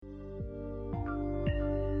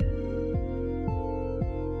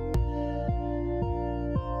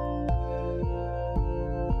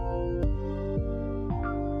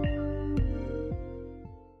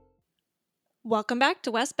Welcome back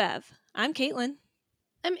to West Bev. I'm Caitlin,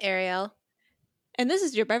 I'm Ariel. and this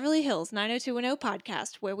is your Beverly Hills 90210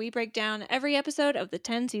 podcast, where we break down every episode of the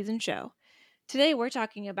 10-season show. Today we're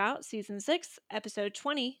talking about Season 6, Episode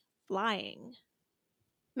 20, Flying.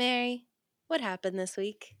 Mary, what happened this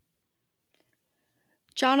week?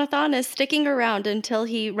 Jonathan is sticking around until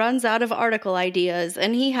he runs out of article ideas,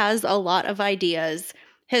 and he has a lot of ideas.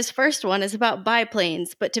 His first one is about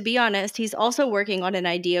biplanes, but to be honest, he's also working on an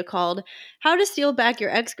idea called How to Steal Back Your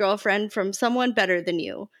Ex-Girlfriend from Someone Better Than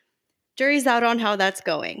You. Jury's out on how that's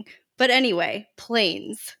going. But anyway,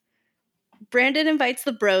 planes. Brandon invites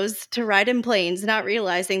the bros to ride in planes, not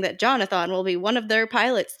realizing that Jonathan will be one of their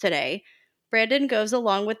pilots today. Brandon goes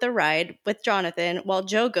along with the ride with Jonathan, while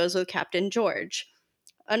Joe goes with Captain George.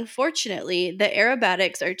 Unfortunately, the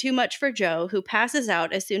aerobatics are too much for Joe, who passes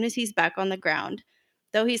out as soon as he's back on the ground.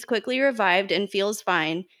 Though he's quickly revived and feels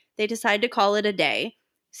fine, they decide to call it a day.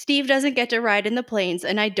 Steve doesn't get to ride in the planes,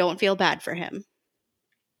 and I don't feel bad for him.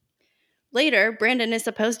 Later, Brandon is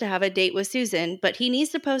supposed to have a date with Susan, but he needs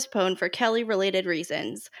to postpone for Kelly-related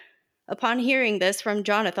reasons. Upon hearing this from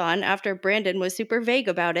Jonathan after Brandon was super vague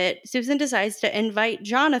about it, Susan decides to invite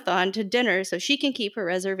Jonathan to dinner so she can keep her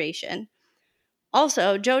reservation.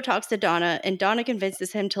 Also, Joe talks to Donna, and Donna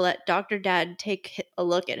convinces him to let Dr. Dad take a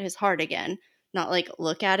look at his heart again. Not like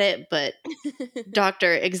look at it, but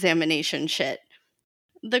doctor examination shit.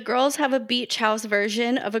 The girls have a beach house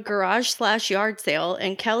version of a garage/yard sale,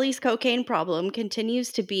 and Kelly's cocaine problem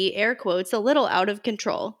continues to be, air quotes, a little out of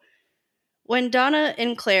control. When Donna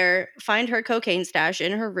and Claire find her cocaine stash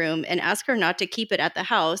in her room and ask her not to keep it at the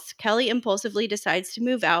house, Kelly impulsively decides to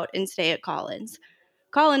move out and stay at Colin's.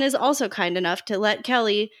 Colin is also kind enough to let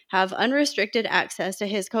Kelly have unrestricted access to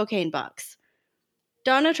his cocaine box.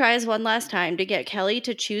 Donna tries one last time to get Kelly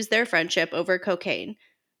to choose their friendship over cocaine.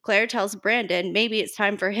 Claire tells Brandon maybe it's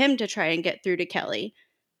time for him to try and get through to Kelly.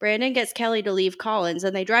 Brandon gets Kelly to leave Colin's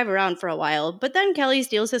and they drive around for a while, but then Kelly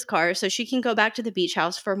steals his car so she can go back to the beach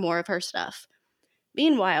house for more of her stuff.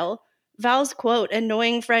 Meanwhile, Val's quote,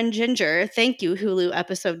 annoying friend Ginger, thank you Hulu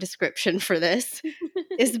episode description for this,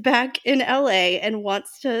 is back in LA and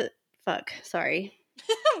wants to fuck. Sorry.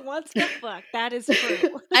 Wants to fuck. That is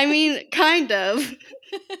true. I mean, kind of.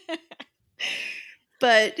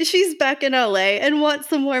 But she's back in LA and wants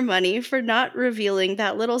some more money for not revealing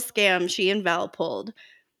that little scam she and Val pulled.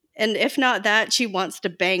 And if not that, she wants to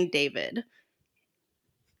bang David.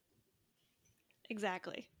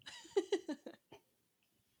 Exactly.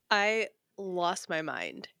 I lost my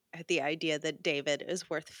mind at the idea that David is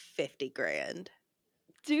worth 50 grand.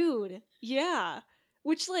 Dude, yeah.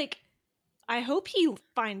 Which, I hope he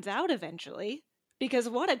finds out eventually, because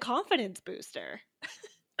what a confidence booster.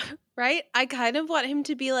 Right? I kind of want him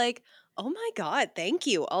to be like, oh my God, thank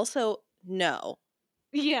you. Also, no.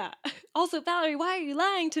 Yeah. Also, Valerie, why are you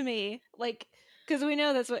lying to me? Because we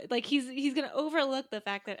know that's what, he's gonna overlook the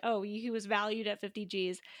fact that he was valued at 50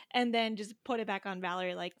 G's, and then just put it back on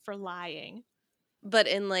Valerie for lying. But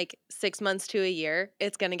in 6 months to a year,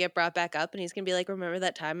 it's going to get brought back up and he's going to be like, remember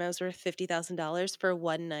that time I was worth $50,000 for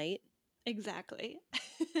one night? Exactly.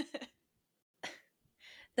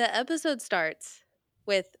 The episode starts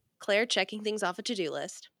with Claire checking things off a to-do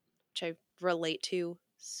list, which I relate to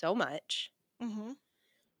so much. Mm-hmm.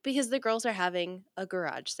 Because the girls are having a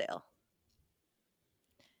garage sale.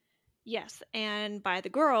 Yes, and by the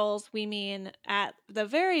girls we mean at the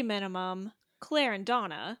very minimum Claire and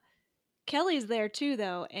Donna. Kelly's there too,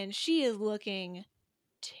 though, and she is looking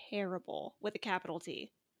terrible with a capital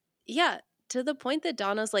T. Yeah, to the point that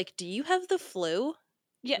Donna's like, do you have the flu?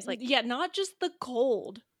 Yeah, yeah, not just the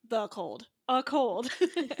cold. A cold.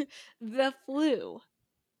 The flu.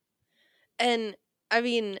 And, I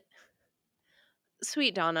mean,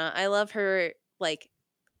 sweet Donna, I love her,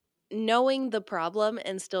 knowing the problem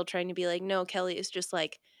and still trying to be like, no, Kelly is just,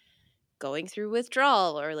 going through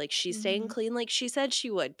withdrawal or, she's staying clean like she said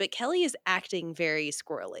she would. But Kelly is acting very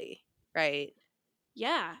squirrely, right?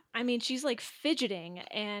 Yeah, I mean, she's fidgeting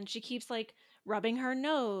and she keeps rubbing her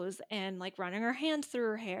nose and running her hands through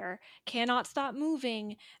her hair, cannot stop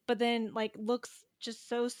moving, but then looks just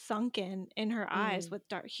so sunken in her eyes with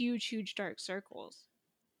huge dark circles.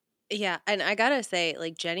 Yeah, and I gotta say,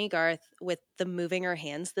 Jenny Garth with the moving her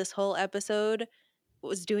hands this whole episode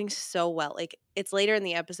was doing so well. It's later in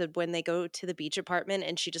the episode when they go to the beach apartment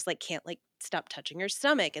and she just can't stop touching her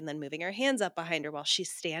stomach and then moving her hands up behind her while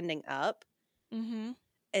she's standing up. Mm-hmm.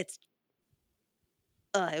 It's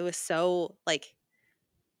it was so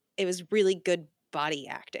it was really good body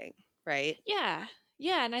acting, right? Yeah.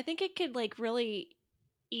 Yeah, and I think it could really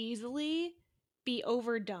easily be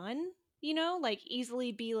overdone,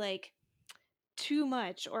 easily be too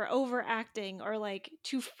much or overacting or like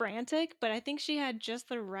too frantic, but I think she had just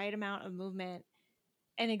the right amount of movement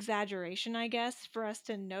and exaggeration, I guess, for us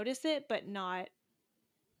to notice it, but not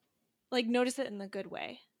like notice it in the good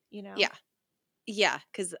way, you know? Yeah. Yeah,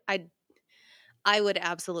 cuz I would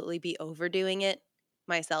absolutely be overdoing it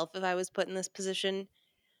myself if I was put in this position.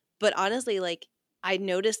 But honestly, like I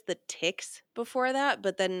noticed the ticks before that,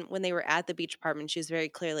 but then when they were at the beach apartment, she was very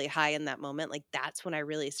clearly high in that moment. Like that's when I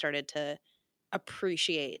really started to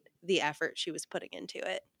appreciate the effort she was putting into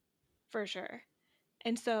it. For sure.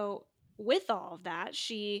 And so with all of that,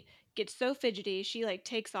 she gets so fidgety, she like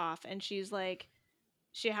takes off and she's like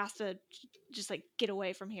she has to just like get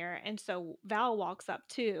away from here. And so Val walks up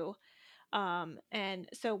too. And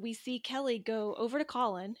so we see Kelly go over to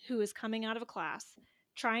Colin, who is coming out of a class,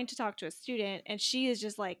 trying to talk to a student, and she is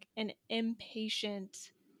just like an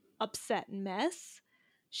impatient, upset mess.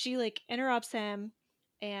 She like interrupts him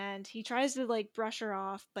and he tries to like brush her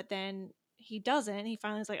off, but then he doesn't. He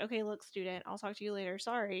finally is like, okay, look, student, I'll talk to you later.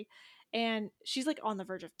 Sorry. And she's like on the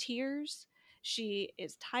verge of tears. She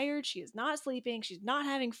is tired. She is not sleeping. She's not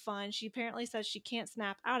having fun. She apparently says she can't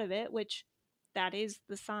snap out of it, which that is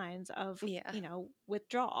the signs of, Yeah.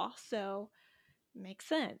 withdrawal. So makes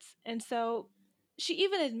sense. And so she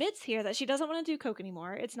even admits here that she doesn't want to do coke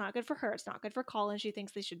anymore. It's not good for her. It's not good for Colin. She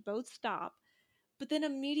thinks they should both stop. But then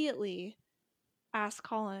immediately asks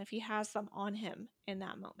Colin if he has some on him in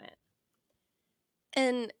that moment.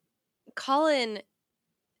 And Colin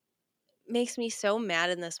makes me so mad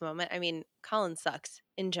in this moment. I mean, Colin sucks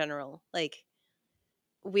in general. Like,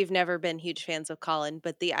 we've never been huge fans of Colin,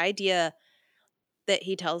 but the idea that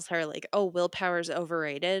he tells her, like, oh, willpower's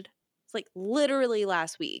overrated. It's like literally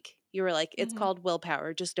last week, you were like, it's Mm-hmm. called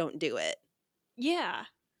willpower, just don't do it. Yeah.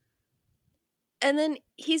 And then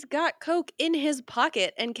he's got Coke in his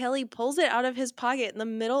pocket, and Kelly pulls it out of his pocket in the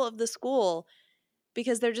middle of the school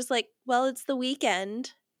because they're just like, well, it's the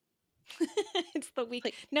weekend. It's the week.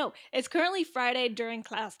 Like, No, it's currently Friday during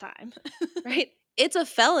class time. right? It's a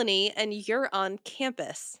felony, and you're on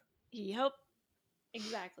campus. Yep.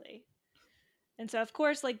 Exactly. And so, of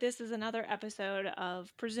course, like this is another episode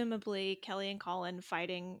of presumably Kelly and Colin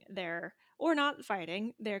fighting their, or not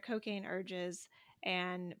fighting, their cocaine urges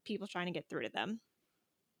and people trying to get through to them.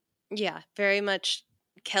 Yeah, very much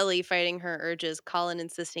Kelly fighting her urges, Colin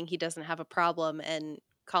insisting he doesn't have a problem, and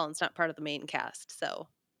Colin's not part of the main cast, so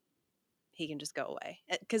he can just go away.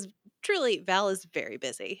 Because truly, Val is very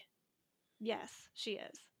busy. Yes, she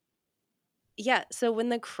is. Yeah, so when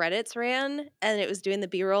the credits ran and it was doing the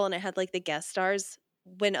B roll and it had like the guest stars,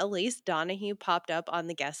 when Elise Donahue popped up on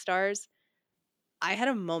the guest stars, I had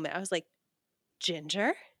a moment. I was like,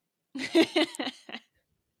 Ginger?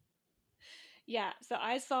 Yeah, so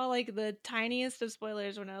I saw like the tiniest of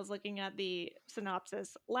spoilers when I was looking at the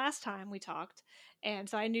synopsis last time we talked. And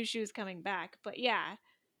so I knew she was coming back. But yeah,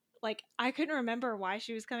 like I couldn't remember why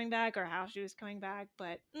she was coming back or how she was coming back,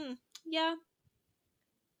 but yeah,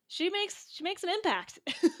 she makes an impact.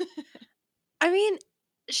 I mean,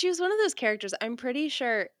 she was one of those characters, I'm pretty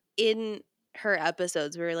sure in her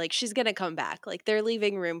episodes we were like, she's gonna come back. Like they're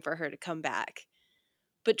leaving room for her to come back.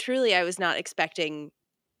 But truly, I was not expecting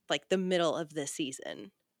like the middle of this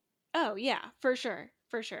season. Oh yeah, for sure.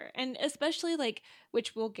 For sure. And especially like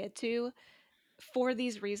which we'll get to for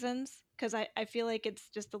these reasons because I feel like it's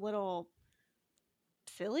just a little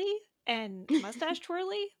silly and mustache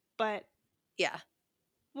twirly, but Yeah.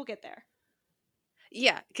 we'll get there.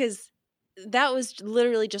 Yeah, because that was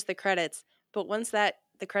literally just the credits. But once the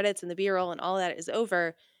credits and the B-roll and all that is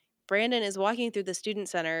over, Brandon is walking through the student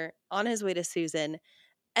center on his way to Susan,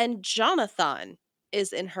 and Jonathan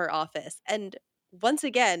is in her office. And once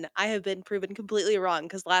again, I have been proven completely wrong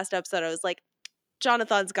because last episode I was like,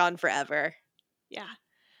 Jonathan's gone forever. Yeah.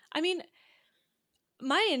 I mean,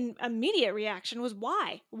 my immediate reaction was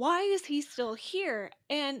why? Why is he still here?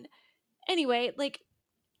 And anyway, like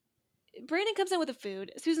Brandon comes in with the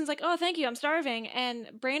food. Susan's like, "Oh, thank you. I'm starving." And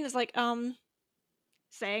Brandon's like,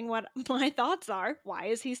 saying what my thoughts are. Why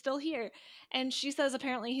is he still here? And she says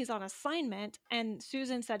apparently he's on assignment, and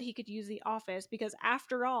Susan said he could use the office because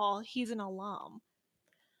after all, he's an alum.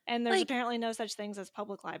 And there's Like, apparently no such things as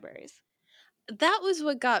public libraries. that was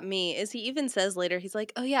what got me, is he even says later, he's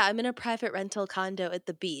like, oh yeah, I'm in a private rental condo at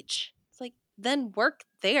the beach. It's like, then work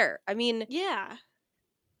there. I mean, Yeah.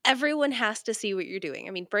 everyone has to see what you're doing.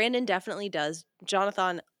 I mean, Brandon definitely does.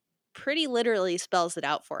 Jonathan pretty literally spells it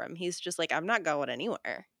out for him. He's just like, I'm not going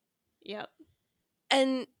anywhere. Yep.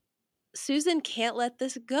 And Susan can't let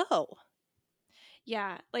this go.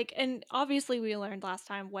 Yeah. Like, and obviously we learned last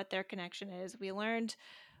time what their connection is. We learned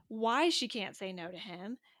why she can't say no to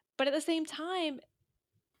him. But at the same time,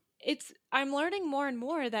 I'm learning more and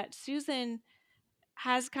more that Susan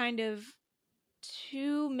has kind of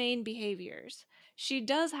two main behaviors. She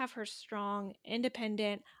does have her strong,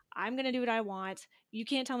 independent, I'm going to do what I want, you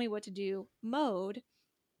can't tell me what to do mode.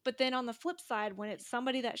 But then on the flip side, when it's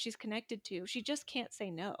somebody that she's connected to, she just can't say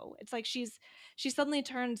no. It's like she suddenly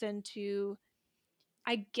turns into,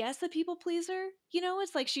 I guess, a people pleaser.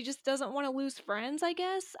 It's like she just doesn't want to lose friends, I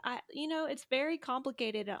guess. It's very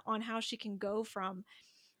complicated on how she can go from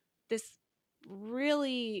this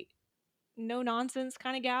really no nonsense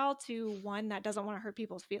kind of gal to one that doesn't want to hurt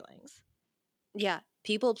people's feelings. Yeah,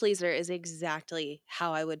 people pleaser is exactly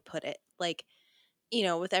how I would put it. Like,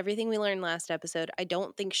 with everything we learned last episode, I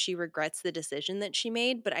don't think she regrets the decision that she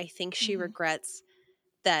made, but I think she Mm-hmm. regrets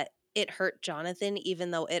that it hurt Jonathan,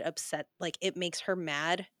 even though it upset, like, it makes her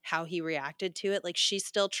mad how he reacted to it. Like, she's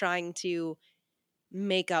still trying to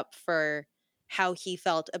make up for how he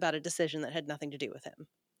felt about a decision that had nothing to do with him.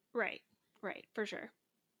 Right, for sure.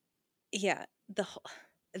 Yeah,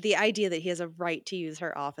 the idea that he has a right to use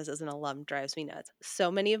her office as an alum drives me nuts. So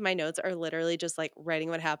many of my notes are literally just like writing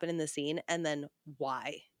what happened in the scene and then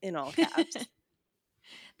why in all caps.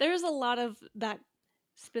 There's a lot of that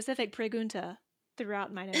specific pregunta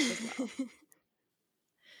throughout my notes as well.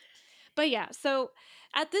 But yeah, so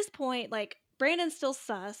at this point, like, Brandon's still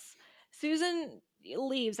sus. Susan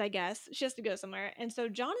leaves, I guess. She has to go somewhere. And so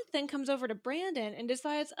Jonathan comes over to Brandon and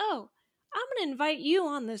decides, oh, I'm going to invite you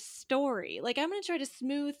on this story. Like, I'm going to try to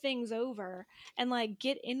smooth things over and, like,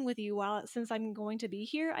 get in with you since I'm going to be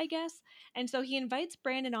here, I guess. And so he invites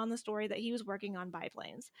Brandon on the story that he was working on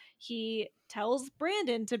biplanes. He tells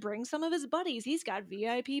Brandon to bring some of his buddies. He's got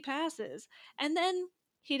VIP passes. And then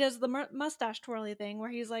he does the mustache twirly thing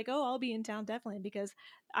where he's like, oh, I'll be in town definitely because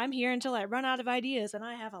I'm here until I run out of ideas, and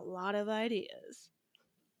I have a lot of ideas.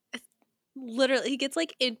 Literally, he gets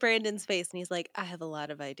like in Brandon's face and he's like, I have a lot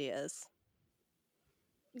of ideas.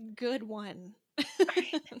 Good one.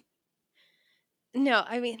 No,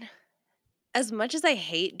 I mean, as much as I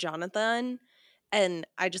hate Jonathan and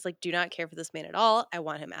I just like do not care for this man at all, I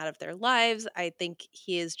want him out of their lives. I think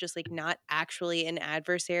he is just like not actually an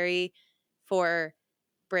adversary for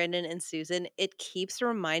Brandon and Susan. It keeps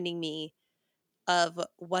reminding me of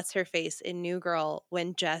what's her face in New Girl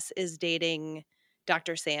when Jess is dating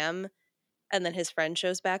Dr. Sam and then his friend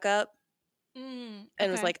shows back up and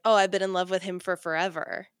was Okay. like, "Oh, I've been in love with him for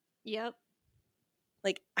forever." Yep.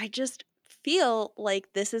 Like, I just feel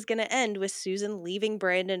like this is going to end with Susan leaving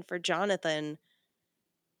Brandon for Jonathan,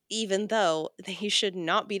 even though they should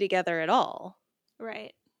not be together at all.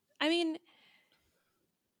 Right. I mean,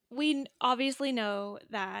 we obviously know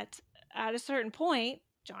that at a certain point,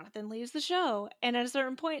 Jonathan leaves the show, and at a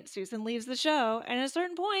certain point, Susan leaves the show, and at a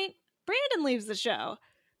certain point, Brandon leaves the show.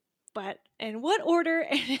 But in what order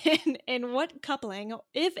and in what coupling,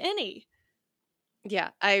 if any?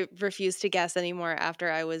 Yeah, I refuse to guess anymore after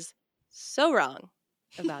I was so wrong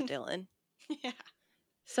about Dylan. Yeah.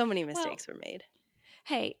 So many Well, mistakes were made.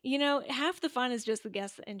 hey, half the fun is just the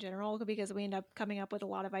guests in general because we end up coming up with a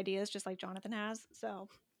lot of ideas just like Jonathan has. So,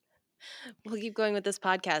 We'll keep going with this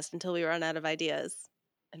podcast until we run out of ideas.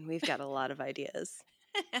 And we've got a lot of ideas.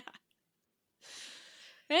 Oh,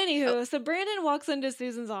 anywho, so Brandon walks into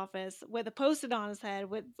Susan's office with a post-it on his head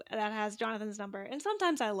that has Jonathan's number. And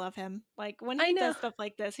sometimes I love him. Like when I he know. does stuff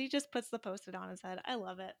like this, he just puts the post-it on his head. I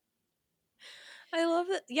love it. I love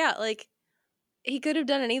it. Yeah, like he could have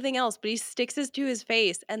done anything else, but he sticks it to his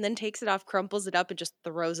face and then takes it off, crumples it up, and just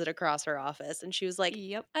throws it across her office. And she was like,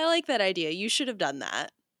 Yep. I like that idea. You should have done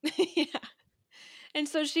that. Yeah. And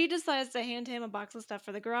so she decides to hand him a box of stuff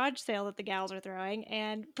for the garage sale that the gals are throwing.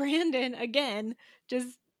 And Brandon, again,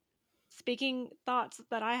 just speaking thoughts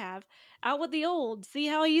that I have, out with the old. See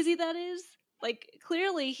how easy that is? Like,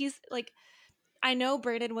 clearly, he's like, I know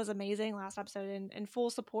Brandon was amazing last episode in full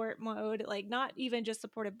support mode, like, not even just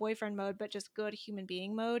supportive boyfriend mode, but just good human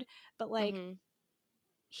being mode. But, like, Mm-hmm.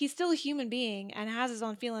 he's still a human being and has his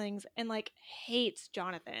own feelings and, like, hates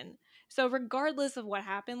Jonathan. So, regardless of what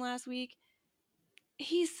happened last week,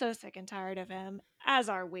 he's so sick and tired of him, as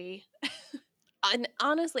are we. And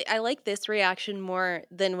honestly, I like this reaction more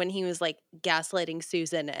than when he was like gaslighting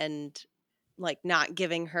Susan and like not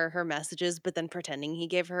giving her her messages, but then pretending he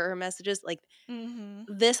gave her her messages. Like Mm-hmm.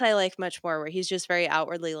 this, I like much more, where he's just very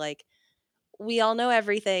outwardly like, we all know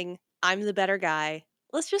everything. I'm the better guy.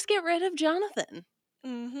 Let's just get rid of Jonathan.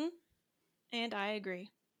 Mm-hmm. And I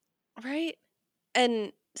agree. Right?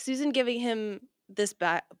 And Susan giving him this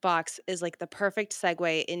box is like the perfect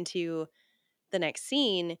segue into the next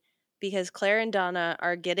scene because Claire and Donna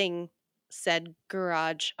are getting said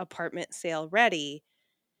garage apartment sale ready.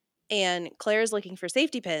 And Claire's looking for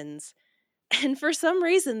safety pins. And for some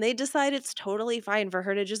reason, they decide it's totally fine for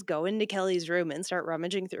her to just go into Kelly's room and start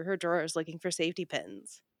rummaging through her drawers looking for safety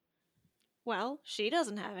pins. Well, she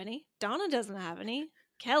doesn't have any. Donna doesn't have any.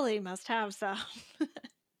 Kelly must have some.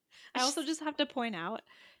 I also just have to point out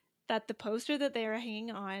that the poster that they are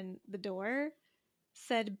hanging on the door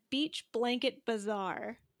said Beach Blanket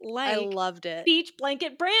Bazaar, I like loved it. Beach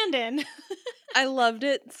Blanket Brandon. I loved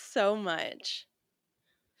it so much.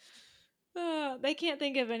 They can't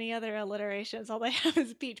think of any other alliterations. All they have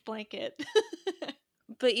is Beach Blanket.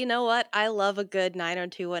 But you know what? I love a good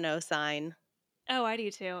 90210 sign. Oh, I do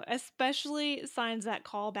too. Especially signs that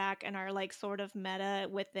call back and are like sort of meta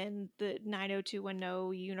within the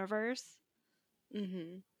 90210 universe.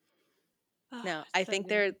 Mm-hmm. Oh, No, I so think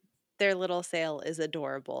good. their little sale is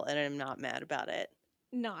adorable, and I'm not mad about it.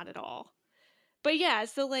 Not at all. But yeah,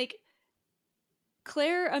 so like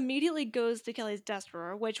Claire immediately goes to Kelly's desk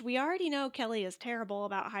drawer, which we already know Kelly is terrible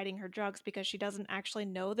about hiding her drugs because she doesn't actually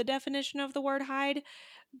know the definition of the word hide.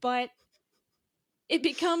 But it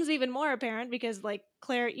becomes even more apparent because like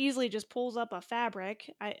Claire easily just pulls up a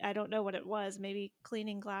fabric. I don't know what it was, maybe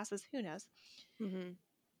cleaning glasses, who knows. Mm-hmm.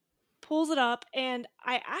 Pulls it up, and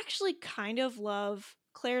I actually kind of love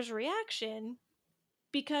Claire's reaction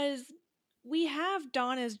because we have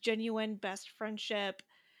Donna's genuine best friendship.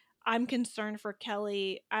 I'm concerned for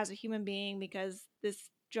Kelly as a human being because this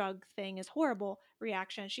drug thing is horrible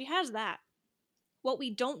reaction. She has that. What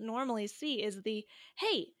we don't normally see is the,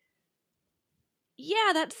 hey,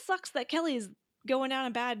 yeah, that sucks that Kelly's going down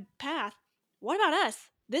a bad path. What about us?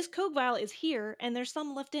 This Coke vial is here and there's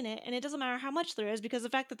some left in it, and it doesn't matter how much there is because the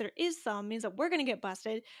fact that there is some means that we're going to get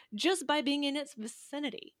busted just by being in its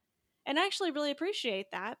vicinity. And I actually really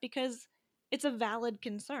appreciate that because it's a valid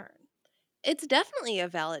concern. It's definitely a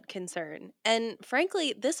valid concern. And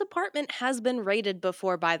frankly, this apartment has been raided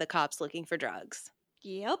before by the cops looking for drugs.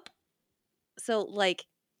 Yep. So, like,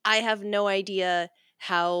 I have no idea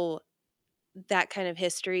how that kind of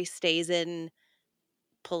history stays in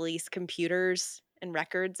police computers and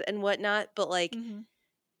records and whatnot. But, like, Mm-hmm.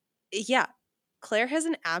 yeah, Claire has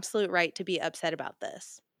an absolute right to be upset about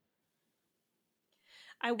this.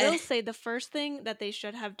 I will say the first thing that they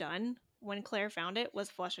should have done when Claire found it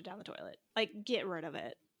was flush it down the toilet. Like, get rid of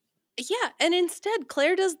it. Yeah, and instead,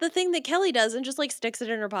 Claire does the thing that Kelly does and just, like, sticks it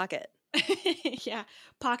in her pocket. Yeah,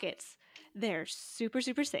 pockets. They're super,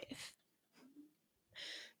 super safe.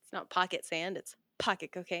 It's not pocket sand, it's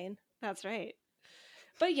pocket cocaine. That's right.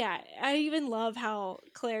 But yeah, I even love how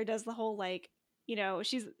Claire does the whole like,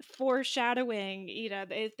 she's foreshadowing,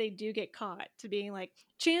 if they do get caught to being like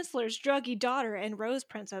Chancellor's druggy daughter and Rose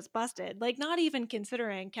Princess busted. Like, not even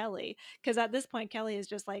considering Kelly. Because at this point, Kelly is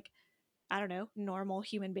just like, I don't know, normal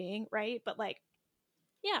human being, right? But like,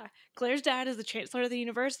 yeah, Claire's dad is the chancellor of the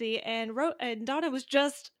university, and and Donna was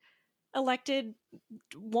just elected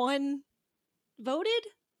one voted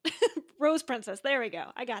Rose Princess. There we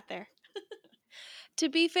go. I got there. To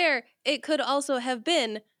be fair, it could also have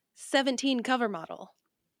been 17 cover model.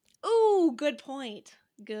 Ooh, good point.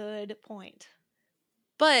 Good point.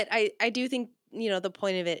 But I do think, the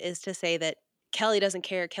point of it is to say that Kelly doesn't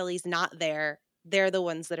care. Kelly's not there. They're the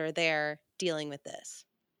ones that are there dealing with this.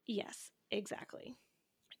 Yes, exactly.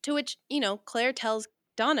 To which, Claire tells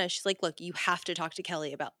Donna, she's like, look, you have to talk to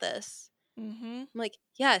Kelly about this. Mm-hmm. I'm like,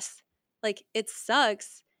 yes, like it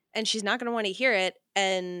sucks. And she's not going to want to hear it.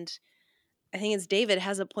 And I think it's David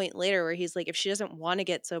has a point later where he's like, if she doesn't want to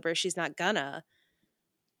get sober, she's not gonna.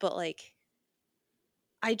 But like,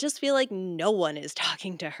 I just feel like no one is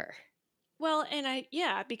talking to her. Well, and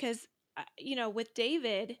because, with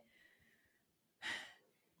David,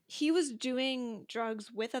 he was doing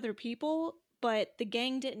drugs with other people, but the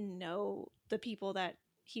gang didn't know the people that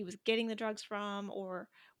he was getting the drugs from or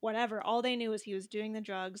whatever. All they knew was he was doing the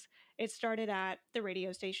drugs. It started at the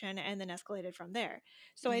radio station and then escalated from there.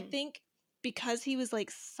 So I think because he was like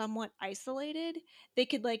somewhat isolated, they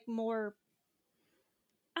could like more,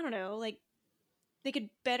 I don't know, like they could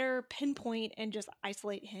better pinpoint and just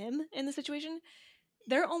isolate him in the situation.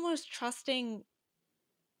 They're almost trusting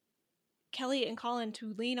Kelly and Colin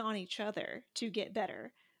to lean on each other to get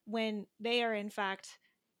better when they are in fact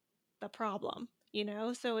the problem.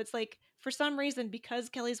 So it's like for some reason because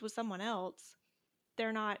Kelly's with someone else,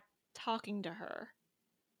 they're not talking to her.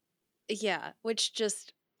 Yeah, which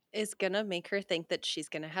just is gonna make her think that she's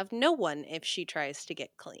gonna have no one if she tries to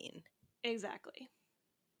get clean. Exactly.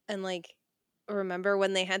 And like, remember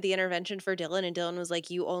when they had the intervention for Dylan and Dylan was like,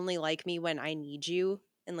 you only like me when I need you?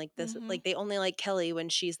 And like this, Mm-hmm. like they only like Kelly when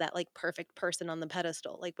she's that like perfect person on the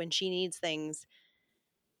pedestal. Like when she needs things,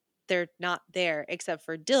 they're not there except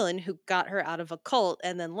for Dylan, who got her out of a cult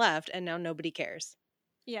and then left, and now nobody cares.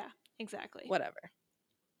 Yeah, Exactly. Whatever.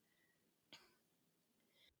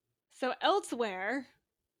 So elsewhere,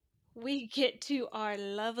 we get to our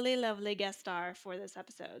lovely, lovely guest star for this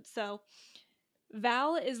episode. So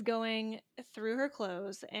Val is going through her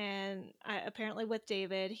clothes and apparently with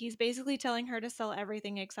David, he's basically telling her to sell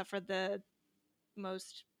everything except for the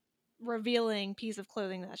most revealing piece of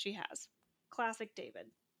clothing that she has. Classic David.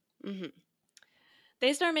 Mm-hmm.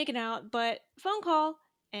 They start making out, but phone call,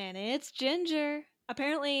 and it's Ginger.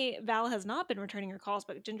 Apparently, Val has not been returning her calls,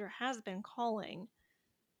 but Ginger has been calling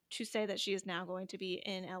to say that she is now going to be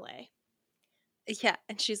in LA. Yeah,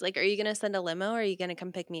 and she's like, are you going to send a limo or are you going to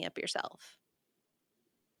come pick me up yourself?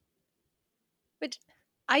 Which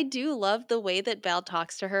I do love the way that Val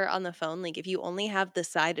talks to her on the phone. Like, if you only have the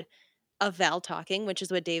side of Val talking, which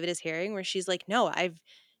is what David is hearing, where she's like, no, I've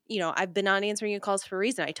been not answering your calls for a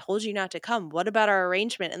reason. I told you not to come. What about our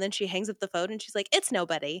arrangement? And then she hangs up the phone and she's like, it's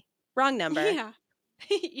nobody. Wrong number. Yeah.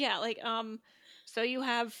 Yeah, like, so you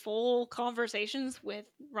have full conversations with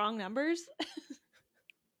wrong numbers?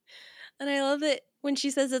 And I love that when she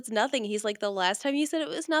says it's nothing, he's like, the last time you said it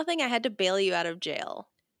was nothing, I had to bail you out of jail.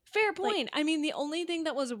 Fair Like, point. I mean, the only thing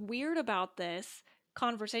that was weird about this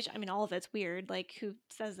conversation, I mean, all of it's weird, like, who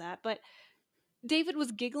says that? But David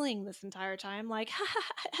was giggling this entire time, like,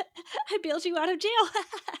 I bailed you out of jail.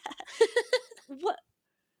 What?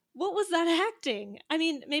 What was that acting? I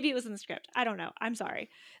mean, maybe it was in the script. I don't know. I'm sorry.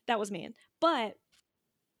 That was mean. But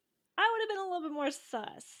I would have been a little bit more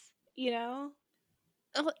sus, you know?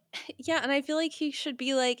 oh, yeah, and I feel like he should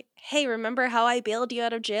be like, hey, remember how I bailed you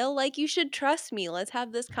out of jail? Like, you should trust me. Let's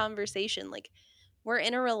have this conversation. Like, we're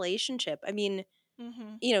in a relationship. I mean,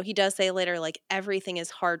 Mm-hmm. he does say later, like, everything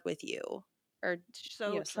is hard with you, or,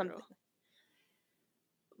 So something. true.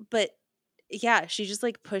 But yeah, she just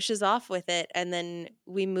like pushes off with it. And then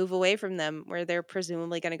we move away from them where they're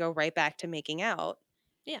presumably going to go right back to making out.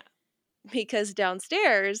 Yeah. Because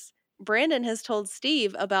downstairs, Brandon has told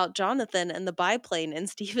Steve about Jonathan and the biplane. And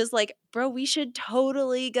Steve is like, bro, we should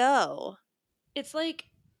totally go. It's like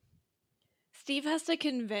Steve has to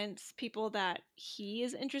convince people that he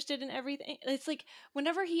is interested in everything. It's like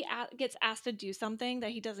whenever he gets asked to do something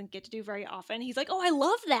that he doesn't get to do very often, he's like, "Oh, I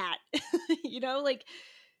love that." Like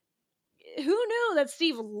who knew that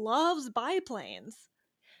Steve loves biplanes?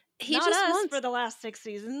 He Not just us wants, for the last 6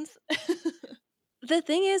 seasons. the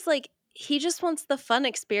thing is, like, he just wants the fun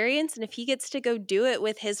experience. And if he gets to go do it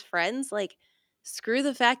with his friends, like, screw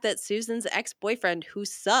the fact that Susan's ex-boyfriend, who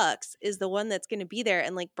sucks, is the one that's going to be there.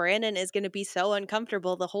 And like, Brandon is going to be so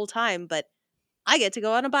uncomfortable the whole time. But I get to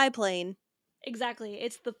go on a biplane. Exactly.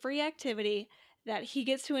 It's the free activity that he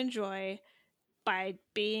gets to enjoy by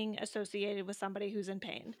being associated with somebody who's in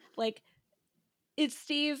pain. Like it's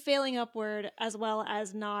Steve failing upward as well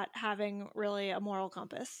as not having really a moral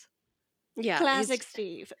compass. Yeah, Classic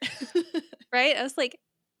Steve. right. I was like,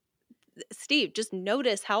 Steve, just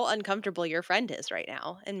notice how uncomfortable your friend is right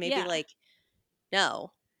now. And maybe Yeah. like,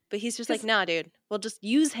 no. But he's just like, Cuz nah, dude, we'll just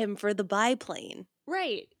use him for the biplane.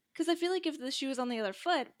 right. Cuz I feel like if the shoe was on the other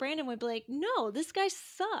foot, Brandon would be like, "No, this guy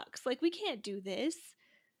sucks. Like we can't do this."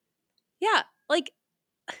 Yeah. Like,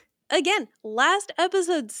 again, last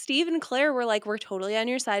episode, Steve and Claire were like, we're totally on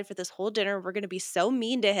your side for this whole dinner. We're going to be so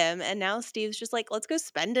mean to him. And now Steve's just like, let's go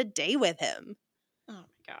spend a day with him. Oh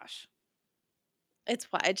my gosh. It's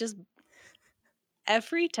why I just,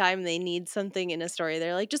 every time they need something in a story,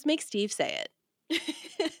 they're like, just make Steve say it.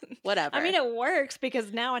 Whatever. I mean, it works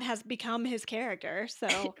because now it has become his character. So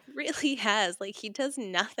It really has. Like, he does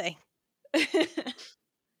nothing.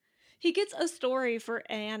 he gets a story for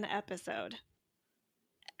an episode.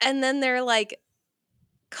 And then they're like,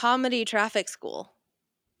 comedy traffic school.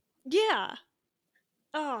 Yeah.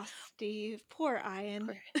 Oh, Steve. Poor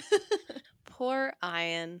Ian. Poor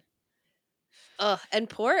Ian. Ugh, and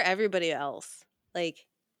poor everybody else. Like,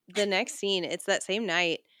 the next scene, it's that same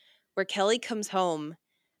night where Kelly comes home,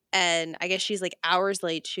 and I guess she's like hours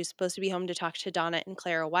late. She was supposed to be home to talk to Donna and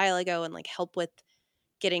Claire a while ago and like help with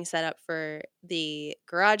getting set up for the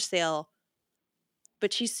garage sale.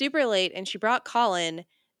 But she's super late and she brought Colin,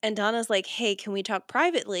 and Donna's like, hey, can we talk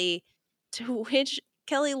privately? To which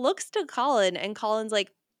Kelly looks to Colin, and Colin's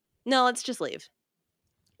like, no, let's just leave.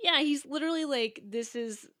 Yeah, he's literally like, this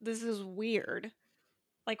is weird.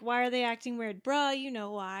 Like, why are they acting weird? Bruh, you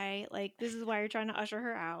know why. Like, this is why you're trying to usher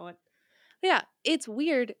her out. Yeah, it's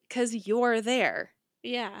weird because you're there.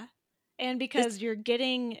 Yeah. And This because you're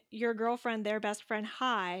getting your girlfriend, their best friend,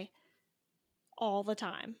 high all the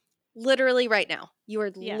time. literally right now. You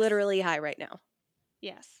are Yes. literally high right now.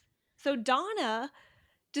 Yes. So Donna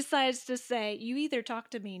decides to say, you either talk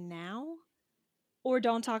to me now or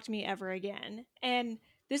don't talk to me ever again. And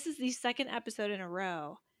this is the second episode in a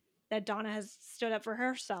row that Donna has stood up for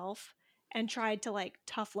herself and tried to like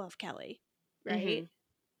tough love Kelly, right? Mhm.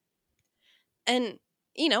 And,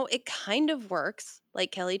 you know, it kind of works.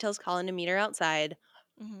 Like, Kelly tells Colin to meet her outside.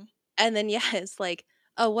 Mm-hmm. And then, yeah, it's like,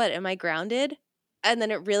 oh, what? Am I grounded? And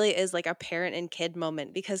then it really is like a parent and kid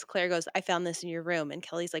moment because Claire goes, I found this in your room. And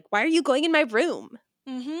Kelly's like, why are you going in my room?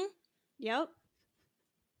 Mm-hmm. Yep.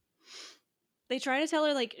 They try to tell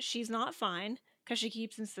her like she's not fine because she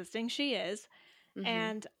keeps insisting she is. Mhm.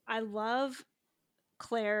 And I love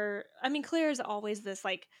Claire. I mean, Claire is always this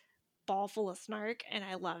like ball full of snark, and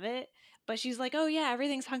I love it. But she's like, oh yeah,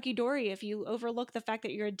 everything's hunky dory if you overlook the fact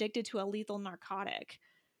that you're addicted to a lethal narcotic.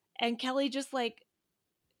 And Kelly just like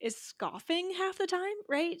is scoffing half the time,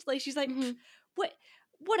 right? Like she's like, Mhm. what,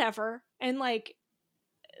 whatever. And like,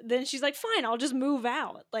 then she's like, fine, I'll just move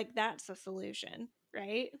out. Like that's the solution,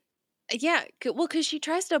 right? Yeah. Well, because she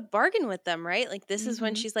tries to bargain with them, right? Like, this is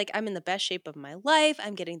when Mm-hmm. she's like, I'm in the best shape of my life.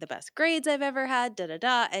 I'm getting the best grades I've ever had, da da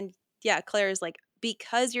da. And yeah, Claire is like,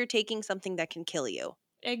 because you're taking something that can kill you.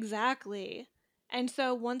 Exactly. And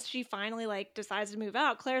so once she finally like decides to move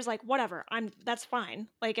out, Claire's like, whatever, that's fine.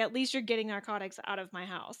 Like at least you're getting narcotics out of my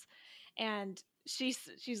house. And she's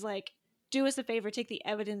like, do us a favor, take the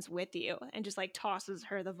evidence with you, and just like tosses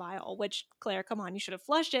her the vial, which Claire, come on, you should have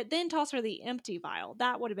flushed it, then toss her the empty vial.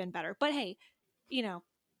 That would have been better. But hey, you know,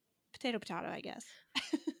 potato potato, I guess.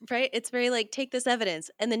 Right? It's very like, take this evidence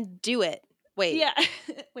and then do it. Wait, Yeah.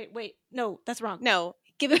 wait. No, that's wrong. no,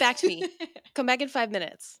 give it back to me. Come back in 5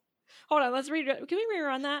 minutes. Hold on, let's read it. Can we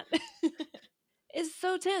rerun that? It's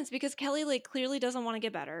so tense because Kelly like clearly doesn't want to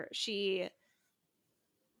get better.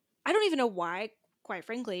 I don't even know why, quite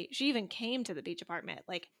frankly, she even came to the beach apartment.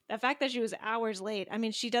 Like the fact that she was hours late. I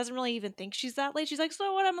mean, she doesn't really even think she's that late. She's like,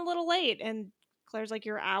 "So what? I'm a little late." And Claire's like,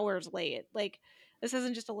 "You're hours late. Like this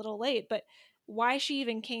isn't just a little late." But why she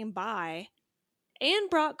even came by and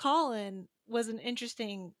brought Colin was an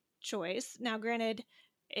interesting choice. Now, granted,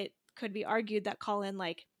 it could be argued that Colin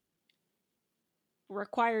like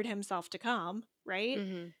required himself to come, right?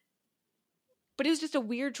 Mhm. But it was just a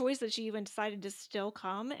weird choice that she even decided to still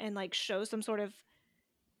come and like show some sort of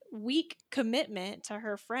weak commitment to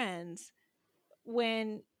her friends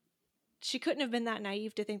when she couldn't have been that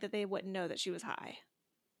naive to think that they wouldn't know that she was high.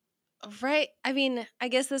 Right. I mean, I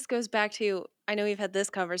guess this goes back to I know we've had this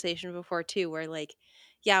conversation before too, where like,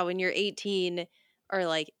 yeah, when you're 18 or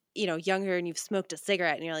like, you know, younger and you've smoked a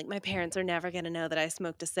cigarette and you're like, my parents are never going to know that I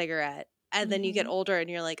smoked a cigarette. And then you get Mm-hmm. older and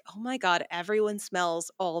you're like, oh my God, everyone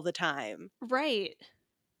smells all the time. Right.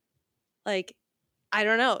 Like, I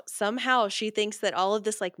don't know. Somehow she thinks that all of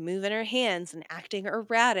this, like moving her hands and acting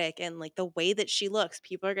erratic and like the way that she looks,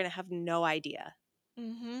 people are going to have no idea.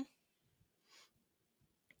 Mm-hmm.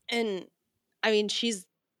 And I mean, she's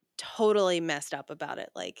totally messed up about it.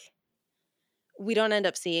 Like, we don't end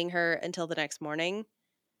up seeing her until the next morning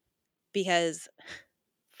because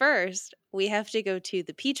first we have to go to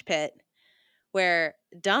the Peach Pit where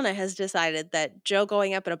Donna has decided that Joe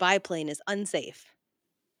going up in a biplane is unsafe.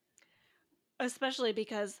 Especially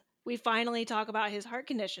because we finally talk about his heart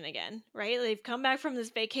condition again, right? They've come back from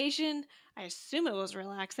this vacation. I assume it was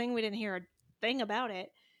relaxing. We didn't hear a thing about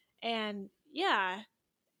it. And yeah,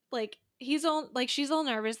 like he's all like she's all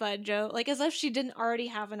nervous that Joe like as if she didn't already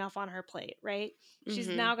have enough on her plate, right? She's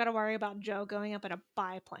Mm-hmm. now got to worry about Joe going up in a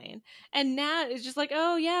biplane. And Nat is just like,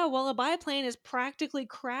 "Oh yeah, well a biplane is practically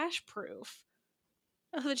crash proof."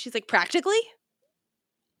 But she's like, practically?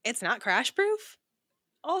 It's not crash proof?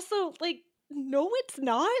 Also, like no it's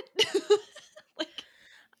not. like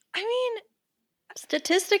I mean,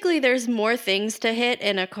 Statistically, there's more things to hit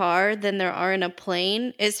in a car than there are in a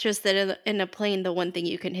plane. It's just that in a plane, the one thing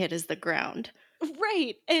you can hit is the ground.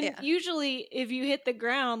 right. And yeah. usually if you hit the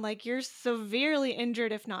ground, like you're severely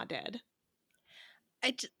injured if not dead.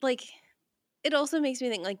 Like, it also makes me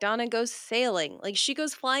think like Donna goes sailing. Like, she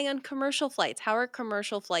goes flying on commercial flights. How are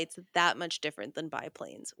commercial flights that much different than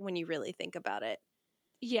biplanes when you really think about it?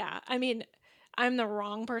 Yeah, I mean, I'm the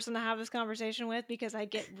wrong person to have this conversation with because I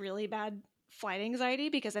get really bad flight anxiety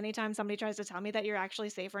because anytime somebody tries to tell me that you're actually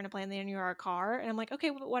safer in a plane than you are a car, and I'm like, okay,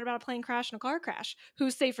 what about a plane crash and a car crash?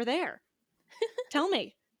 Who's safer there? Tell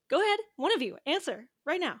me. Go ahead, one of you, answer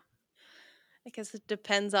right now. I guess it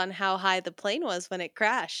depends on how high the plane was when it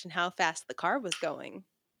crashed and how fast the car was going.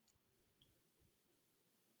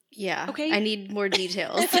 Yeah, Okay, I need more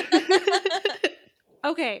details.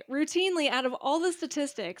 okay, routinely out of all the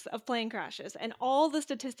statistics of plane crashes and all the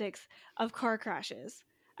statistics of car crashes,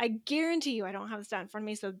 I guarantee you I don't have this down in front of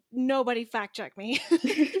me, so nobody fact check me.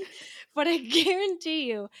 But I guarantee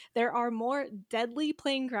you there are more deadly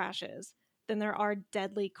plane crashes than there are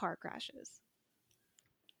deadly car crashes.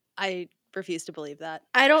 I refuse to believe that.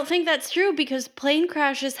 I don't think that's true because plane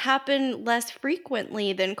crashes happen less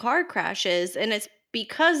frequently than car crashes, and it's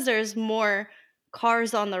because there's more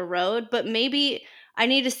cars on the road, but maybe I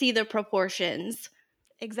need to see the proportions.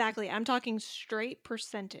 Exactly. I'm talking straight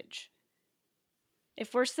percentage.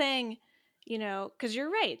 If we're saying, because you're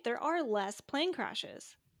right, there are less plane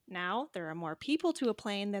crashes. Now, there are more people to a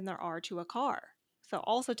plane than there are to a car. So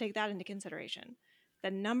also take that into consideration.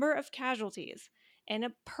 The number of casualties in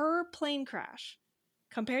a per plane crash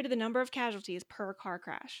compared to the number of casualties per car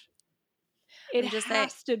crash. It I'm just saying,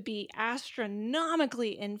 has to be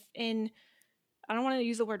astronomically in I don't want to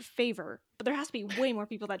use the word favor, but there has to be way more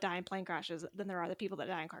people that die in plane crashes than there are the people that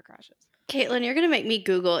die in car crashes. Caitlin, you're going to make me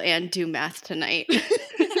Google and do math tonight.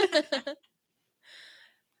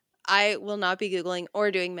 I will not be Googling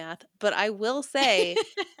or doing math, but I will say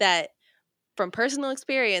that from personal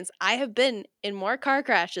experience, I have been in more car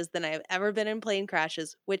crashes than I have ever been in plane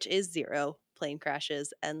crashes, which is 0 plane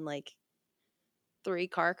crashes and like 3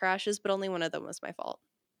 car crashes, but only one of them was my fault.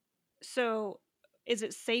 So, is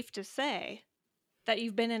it safe to say that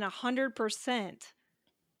you've been in 100%?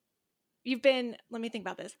 Let me think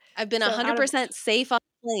about this. I've been So, 100% safe on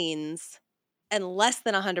planes and less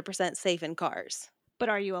than 100% safe in cars. but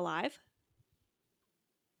are you alive?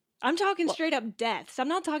 I'm talking Well, straight up deaths. I'm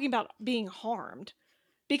not talking about being harmed.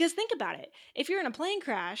 Because think about it. If you're in a plane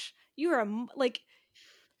crash, you are like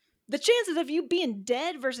the chances of you being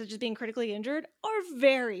dead versus just being critically injured are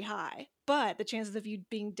very high. But the chances of you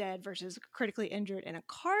being dead versus critically injured in a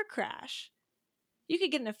car crash, you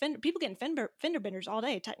could get people getting fender benders all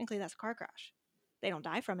day. Technically, that's a car crash. They don't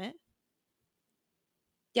die from it.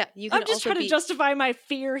 yeah, you can I'm just also trying to be justify my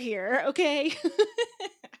fear here, okay?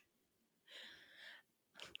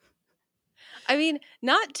 I mean,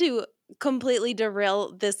 not to completely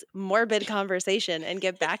derail this morbid conversation and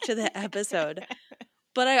get back to the episode,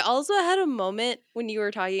 but I also had a moment when you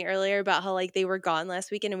were talking earlier about how like they were gone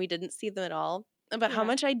last weekend and we didn't see them at all, about how Yeah.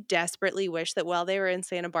 much I desperately wish that while they were in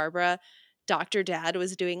Santa Barbara, Dr. Dad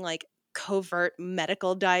was doing like covert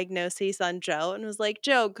medical diagnoses on Joe and was like,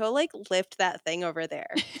 Joe, go like lift that thing over there.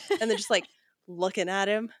 And then just like looking at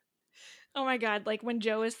him. Oh my god, like when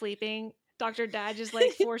Joe is sleeping, Dr. Dad just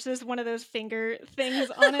like forces one of those finger things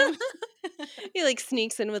on him. He like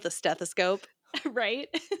sneaks in with a stethoscope. Right?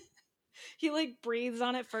 He like breathes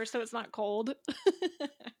on it first so it's not cold.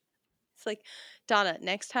 It's like, Donna,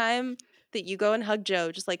 next time that you go and hug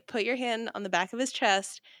Joe, just like put your hand on the back of his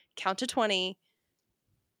chest, count to 20,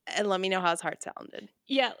 and let me know how his heart sounded.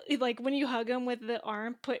 Yeah, like when you hug him with the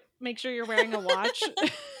arm, make sure you're wearing a watch.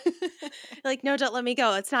 Like, no, don't let me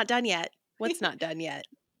go. It's not done yet. What's not done yet?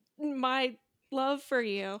 My love for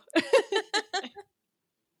you.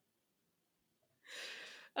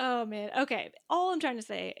 Oh man. Okay. All I'm trying to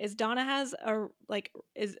say is Donna has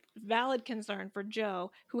is valid concern for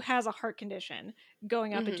Joe, who has a heart condition,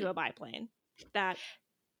 going up into a biplane. That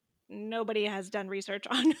nobody has done research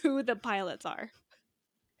on who the pilots are.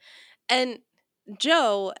 And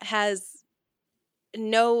Joe has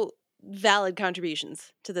no valid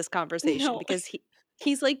contributions to this conversation No. because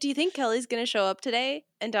he's like, do you think Kelly's going to show up today?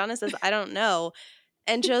 And Donna says, I don't know.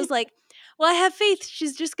 And Joe's like, well, I have faith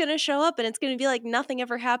she's just going to show up and it's going to be like nothing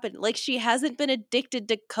ever happened. Like she hasn't been addicted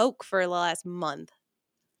to Coke for the last month.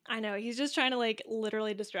 I know. He's just trying to like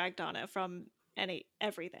literally distract Donna from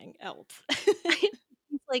everything else.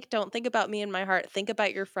 He's like, don't think about me and my heart. Think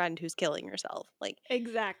about your friend who's killing herself. Like,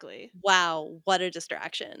 Exactly. wow, what a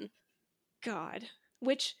distraction. God.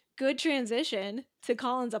 Which good transition to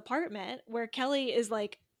Colin's apartment where Kelly is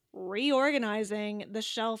like reorganizing the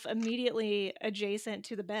shelf immediately adjacent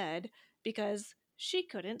to the bed because she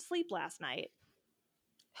couldn't sleep last night.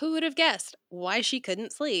 Who would have guessed why she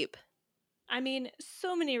couldn't sleep? I mean,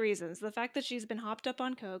 so many reasons. The fact that she's been hopped up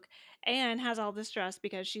on coke and has all this stress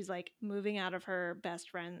because she's like moving out of her best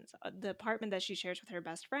friend's the apartment that she shares with her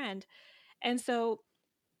best friend. And so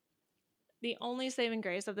the only saving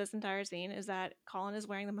grace of this entire scene is that Colin is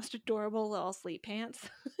wearing the most adorable little sleep pants.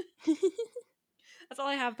 That's all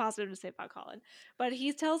I have positive to say about Colin. But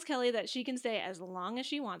he tells Kelly that she can stay as long as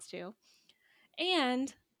she wants to,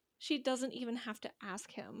 and she doesn't even have to ask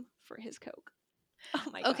him for his coke. Oh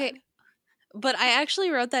my Okay, god. but I actually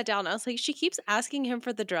wrote that down. I was like, she keeps asking him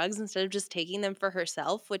for the drugs instead of just taking them for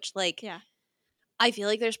herself, which, like, Yeah. I feel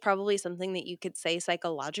like there's probably something that you could say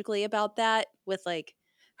psychologically about that with, like,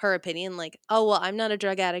 her opinion. Like, oh, well, I'm not a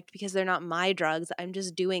drug addict because they're not my drugs. I'm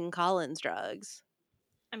just doing Colin's drugs.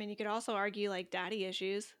 I mean, you could also argue like daddy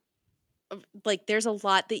issues. Like, there's a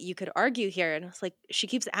lot that you could argue here. And it's like, she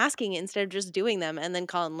keeps asking it instead of just doing them. And then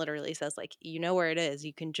Colin literally says, like, you know where it is.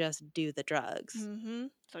 You can just do the drugs. Mm-hmm.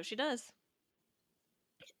 So she does.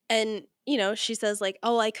 And, you know, she says, like,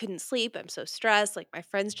 oh, I couldn't sleep. I'm so stressed. Like, my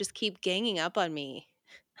friends just keep ganging up on me.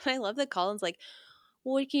 And I love that Colin's like,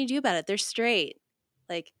 well, what can you do about it? They're straight.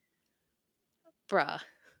 Like, bruh,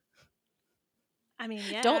 I mean,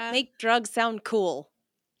 don't yeah. make drugs sound cool.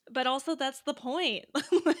 But also that's the point.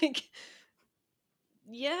 Like,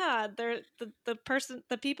 yeah, they're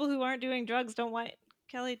the people who aren't doing drugs don't want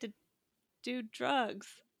Kelly to do drugs.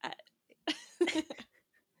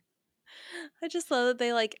 I just love that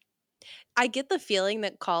they like, I get the feeling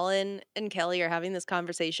that Colin and Kelly are having this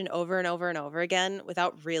conversation over and over and over again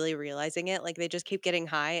without really realizing it. Like they just keep getting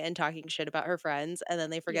high and talking shit about her friends and then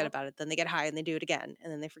they forget Yep, about it. Then they get high and they do it again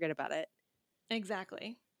and then they forget about it.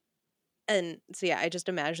 exactly. And so yeah, I just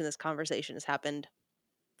imagine this conversation has happened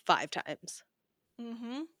 5 times.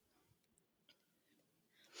 Mm-hmm.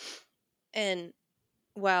 And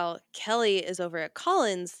while Kelly is over at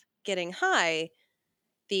Colin's getting high,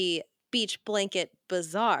 the beach blanket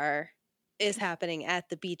bazaar is happening at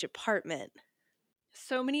the beach apartment.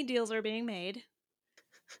 So many deals are being made.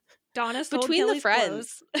 Donna sold Between the Kelly's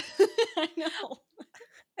friends. clothes. I know.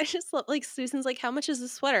 I just love, like, Susan's like, how much is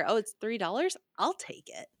this sweater? Oh, it's $3? I'll take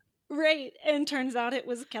it. Right. And turns out it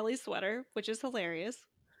was Kelly's sweater, which is hilarious.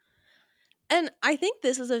 And I think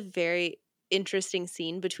this is a very interesting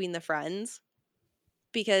scene between the friends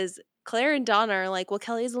because Claire and Donna are like, well,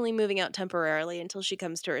 Kelly's only moving out temporarily until she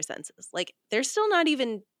comes to her senses. Like, they're still not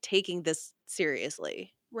even taking this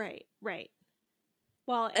seriously. Right, right.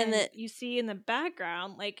 Well, And and that, you see in the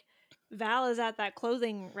background, like, Val is at that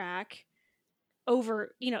clothing rack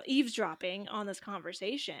over, eavesdropping on this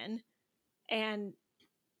conversation and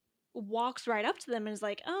walks right up to them and is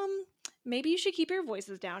like, maybe you should keep your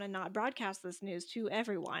voices down and not broadcast this news to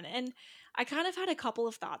everyone. And I kind of had a couple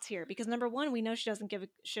of thoughts here because number one, we know she doesn't give a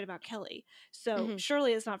shit about Kelly. So mhm.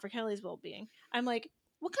 surely it's not for Kelly's well being. I'm like,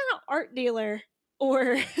 what kind of art dealer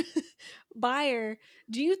or buyer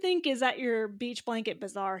do you think is at your beach blanket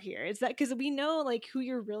bazaar here? Is that because we know like who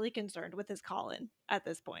you're really concerned with is Colin at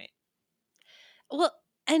this point? Well,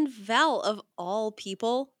 and Val, of all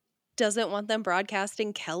people, doesn't want them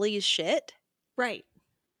broadcasting Kelly's shit. Right.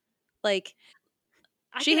 Like,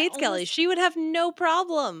 I she could hates Kelly. almost She would have no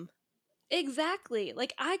problem. exactly.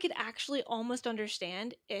 Like, I could actually almost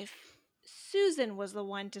understand if Susan was the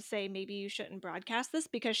one to say maybe you shouldn't broadcast this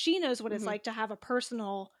because she knows what it's Mhm. like to have a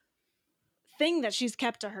personal thing that she's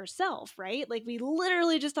kept to herself, right? Like, we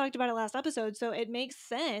literally just talked about it last episode, so it makes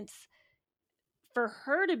sense for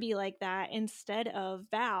her to be like that instead of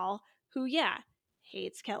Val, who, yeah,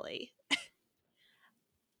 hates Kelly.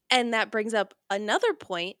 And that brings up another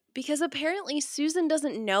point because apparently Susan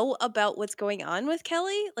doesn't know about what's going on with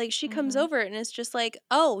Kelly. Like, she comes Mm-hmm. over and it's just like,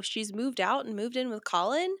 oh, she's moved out and moved in with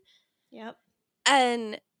Colin. Yep.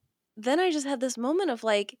 And then I just had this moment of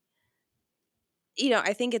like, you know,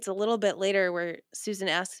 I think it's a little bit later where Susan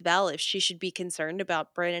asks Val if she should be concerned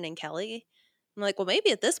about Brandon and Kelly. I'm like, well,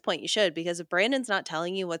 maybe at this point you should, because if Brandon's not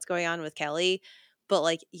telling you what's going on with Kelly, but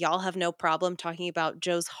like y'all have no problem talking about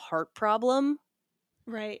Joe's heart problem,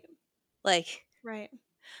 Right. like Right.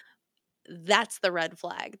 that's the red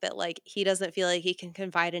flag that like he doesn't feel like he can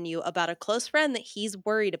confide in you about a close friend that he's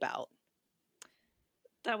worried about.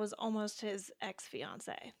 That was almost his ex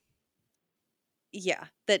fiance. Yeah,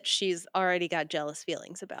 that she's already got jealous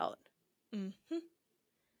feelings about. Mm-hmm.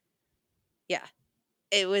 Yeah.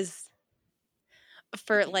 It was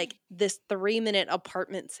for like this 3-minute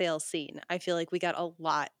apartment sale scene. I feel like we got a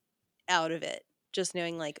lot out of it just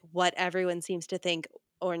knowing like what everyone seems to think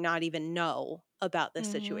or not even know about this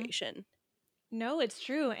Mm-hmm. situation. No, it's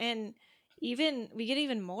true. And even we get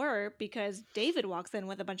even more because David walks in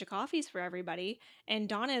with a bunch of coffees for everybody and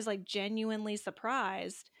Donna is like genuinely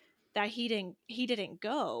surprised that he didn't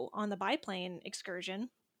go on the biplane excursion.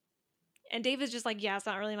 And David's just like, yeah, it's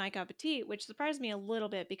not really my cup of tea, which surprised me a little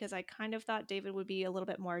bit because I kind of thought David would be a little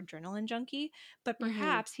bit more adrenaline junkie, but Mhm.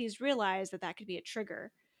 perhaps he's realized that that could be a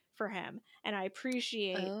trigger for him, and I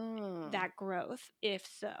appreciate Oh. that growth if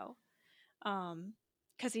so.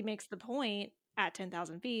 Because he makes the point at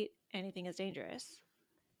 10,000 feet, anything is dangerous.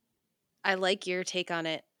 I like your take on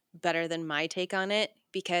it better than my take on it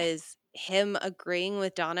because him agreeing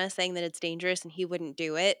with Donna saying that it's dangerous and he wouldn't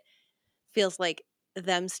do it feels like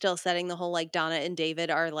them still setting the whole like Donna and David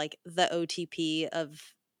are like the OTP of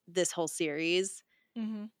this whole series.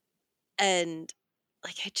 Mm-hmm. And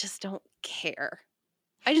like, I just don't care.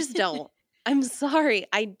 I just don't. I'm sorry.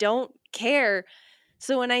 I don't care.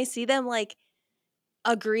 So when I see them like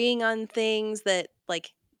agreeing on things that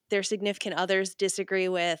like their significant others disagree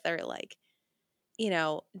with, or like, you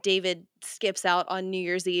know, David skips out on New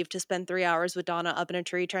Year's Eve to spend 3 hours with Donna up in a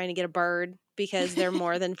tree trying to get a bird because they're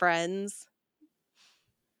more than friends.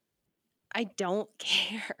 I don't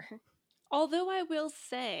care. Although I will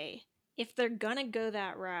say, if they're gonna go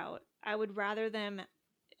that route, I would rather them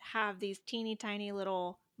have these teeny tiny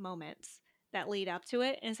little moments that lead up to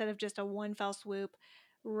it instead of just a one fell swoop,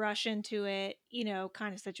 rush into it,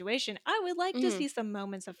 kind of situation. I would like to Mhm. see some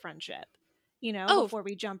moments of friendship, Oh, before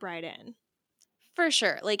we jump right in. for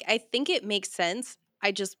sure. Like, I think it makes sense.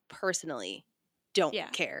 I just personally don't Yeah.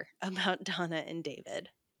 care about Donna and David.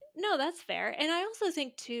 No, that's fair. And I also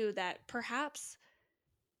think, too, that perhaps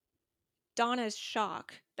Donna's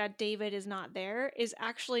shock that David is not there is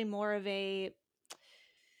actually more of a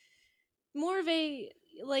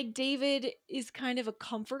like David is kind of a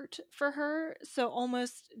comfort for her. So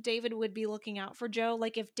almost David would be looking out for Joe.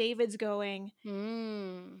 Like if David's going,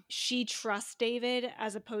 Mm. she trusts David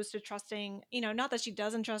as opposed to trusting, not that she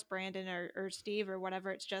doesn't trust Brandon or Steve or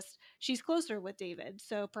whatever. It's just she's closer with David.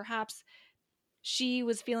 So perhaps she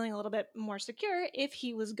was feeling a little bit more secure if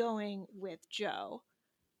he was going with Joe.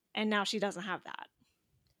 And now she doesn't have that.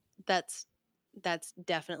 That's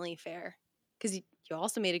definitely fair. Because you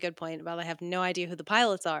also made a good point about I have no idea who the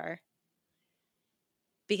pilots are.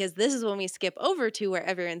 Because this is when we skip over to where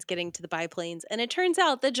everyone's getting to the biplanes. And it turns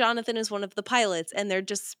out that Jonathan is one of the pilots and they're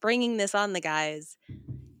just springing this on the guys.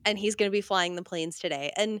 And he's going to be flying the planes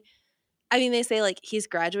today. And I mean, they say like he's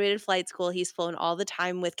graduated flight school. He's flown all the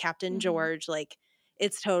time with Captain George. Like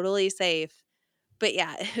it's totally safe. But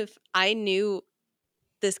yeah, if I knew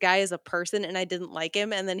this guy is a person and I didn't like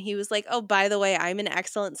him, and then he was like, oh, by the way, I'm an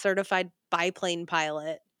excellent certified biplane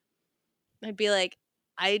pilot, I'd be like,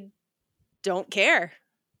 I don't care.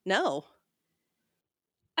 No.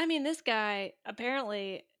 I mean, this guy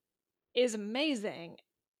apparently is amazing,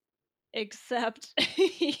 except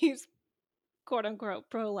he's quote unquote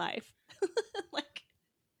pro life. Like,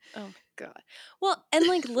 Oh my God. Well, and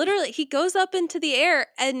like literally, he goes up into the air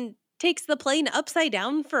and takes the plane upside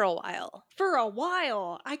down for a while. for a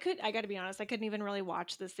while, I gotta be honest, I couldn't even really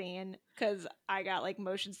watch the scene because I got like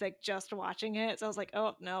motion sick just watching it. So I was like,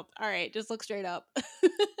 oh, no, all right, just look straight up.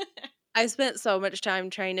 I spent so much time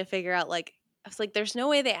trying to figure out, like, I was like, there's no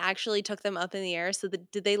way they actually took them up in the air. So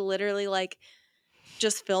did they literally like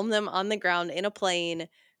just film them on the ground in a plane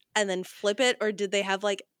and then flip it? Or did they have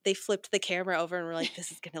like, they flipped the camera over and were like,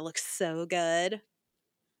 this is going to look so good?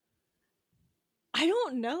 I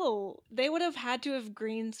don't know. They would have had to have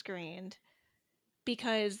green screened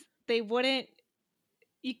because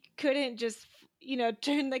you couldn't just,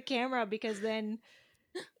 turn the camera because then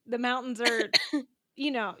the mountains are,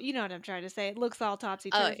 you know what I'm trying to say. It looks all topsy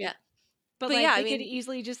Oh, yeah. turvy. But But yeah, like I they could mean,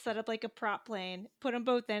 easily just set up like a prop plane, put them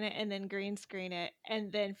both in it, and then green screen it,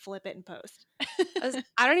 and then flip it in post.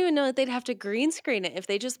 I don't even know that they'd have to green screen it if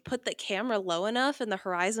they just put the camera low enough and the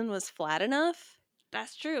horizon was flat enough.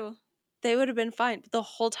 That's true. They would have been fine. But the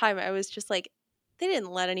whole time I was just like, they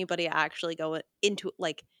didn't let anybody actually go into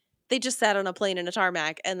like they just sat on a plane in a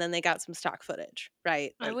tarmac and then they got some stock footage,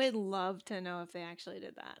 right? I Like would love to know if they actually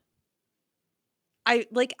did that.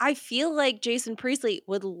 I feel like Jason Priestley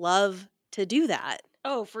would love to do that,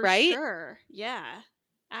 Oh, for right? sure. Yeah.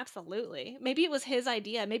 Absolutely. Maybe it was his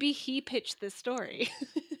idea. Maybe he pitched this story.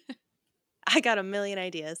 I got a million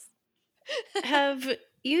ideas. Have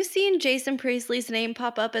you seen Jason Priestley's name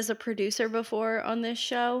pop up as a producer before on this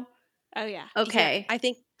show? Oh yeah. Okay. Yeah, I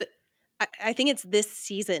think it's this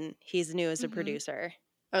season he's new as a Mhm. producer.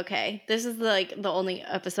 Okay. This is like the only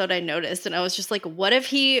episode I noticed, and I was just like, what if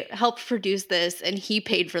he helped produce this and he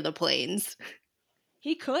paid for the planes?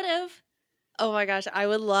 He could have. Oh my gosh, I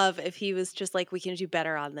would love if he was just like, we can do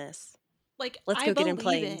better on this. Like, Let's I go get in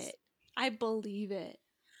believe planes. it. I believe it.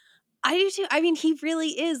 I do too. I mean, he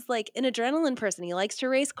really is like an adrenaline person. He likes to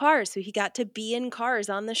race cars, so he got to be in cars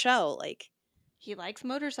on the show. Like, He likes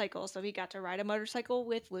motorcycles, so he got to ride a motorcycle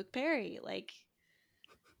with Luke Perry. Like,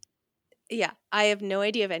 yeah, I have no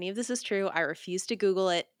idea if any of this is true. I refuse to Google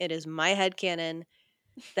it. It is my headcanon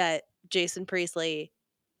that Jason Priestley,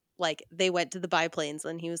 like, they went to the biplanes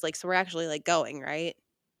and he was like, so we're actually like going, right?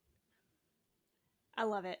 I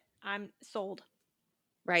love it. I'm sold.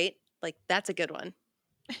 Right? Like, that's a good one.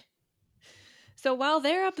 So while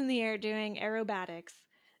they're up in the air doing aerobatics,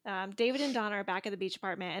 David and Donna are back at the beach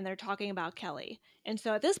apartment and they're talking about Kelly. And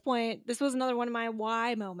so at this point, this was another one of my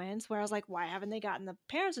why moments where I was like, why haven't they gotten the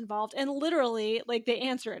parents involved? And literally, like, they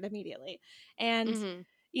answer it immediately. And, Mm-hmm.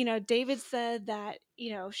 David said that,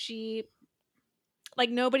 she, like,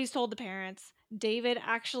 nobody's told the parents. David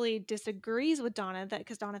actually disagrees with Donna that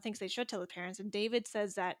because Donna thinks they should tell the parents. And David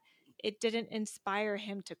says that it didn't inspire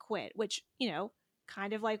him to quit, which,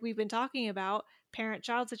 kind of like we've been talking about parent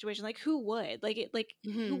child situation, like who would who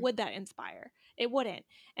Mm-hmm. would that inspire? It wouldn't.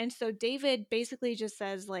 And so David basically just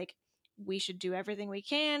says like we should do everything we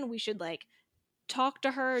can. We should like talk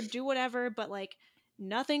to her, do whatever, but like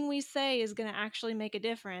nothing we say is going to actually make a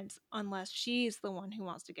difference unless she's the one who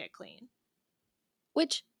wants to get clean.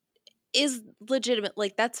 Which is legitimate.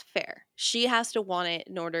 Like, that's fair. She has to want it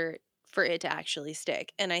in order for it to actually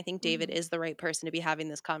stick. And I think David is the right person to be having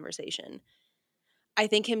this conversation. I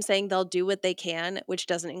think him saying they'll do what they can, which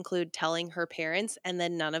doesn't include telling her parents, and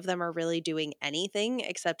then none of them are really doing anything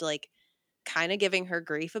except like kind of giving her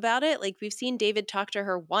grief about it. Like, we've seen David talk to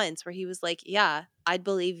her once where he was like, yeah, I'd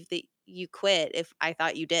believe that you quit if I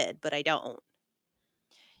thought you did, but I don't.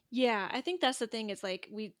 Yeah, I think that's the thing. It's like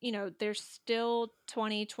there's still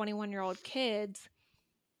 20, 21-year-old kids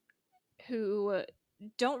who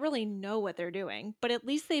don't really know what they're doing, but at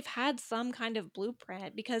least they've had some kind of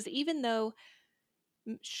blueprint because even though,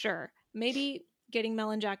 sure, maybe getting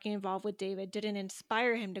Mel and Jackie involved with David didn't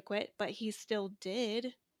inspire him to quit, but he still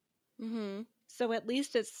did. Mm-hmm. So at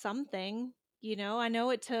least it's something, I know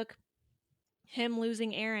it took him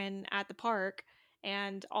losing Aaron at the park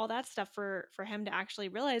and all that stuff for him to actually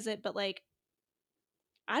realize it, but like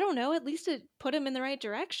I don't know, at least it put him in the right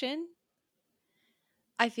direction.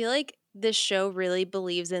 I feel like this show really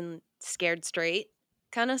believes in scared straight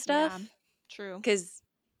kind of Yeah, stuff. true. Because,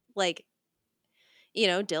 like,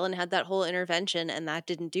 Dylan had that whole intervention and that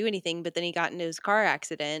didn't do anything, but then he got into his car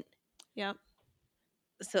accident. Yep.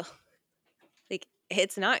 So, like,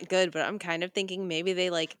 it's not good, but I'm kind of thinking maybe they,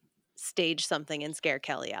 like, stage something and scare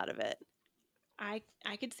Kelly out of it. I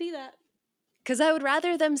could see that. Because I would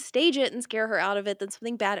rather them stage it and scare her out of it than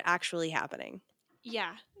something bad actually happening.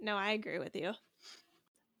 Yeah, no, I agree with you.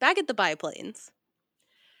 Back at the biplanes,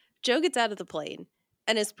 Joe gets out of the plane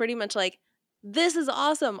and is pretty much like, this is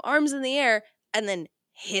awesome, arms in the air, and then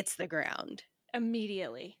hits the ground.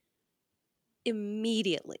 Immediately.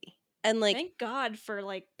 And like, thank God for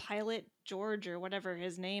like Pilot George or whatever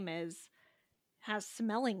his name is has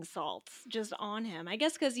smelling salts just on him. I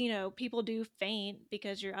guess because people do faint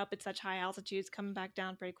because you're up at such high altitudes, coming back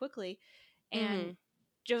down pretty quickly. And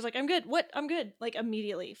Joe's like, I'm good. What? I'm good. Like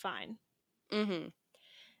immediately fine.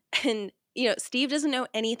 And Steve doesn't know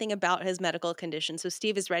anything about his medical condition, so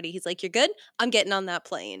Steve is ready. He's like, you're good? I'm getting on that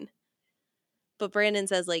plane. But Brandon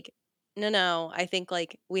says like, no, I think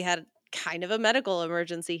like we had kind of a medical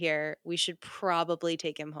emergency here. We should probably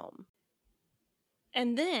take him home.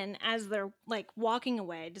 And then as they're like walking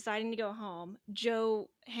away, deciding to go home, Joe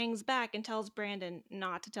hangs back and tells Brandon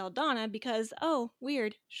not to tell Donna because, oh,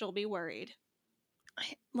 weird, she'll be worried.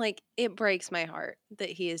 Like, it breaks my heart that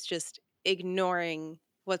he is just ignoring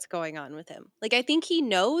what's going on with him. Like, I think he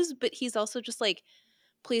knows, but he's also just like,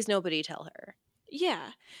 please nobody tell her.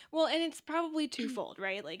 Yeah. Well, and it's probably twofold,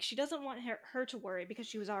 right? Like she doesn't want her to worry because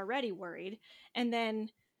she was already worried. And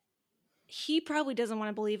then he probably doesn't want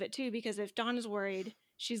to believe it too because if Dawn is worried,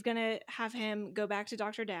 she's going to have him go back to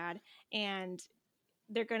Dr. Dad and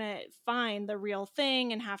they're going to find the real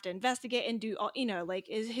thing and have to investigate and do all, like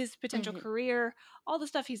is his potential career, all the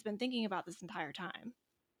stuff he's been thinking about this entire time.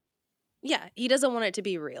 Yeah, he doesn't want it to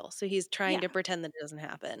be real, so he's trying to pretend that it doesn't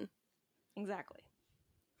happen. Exactly.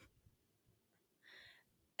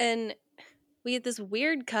 And we get this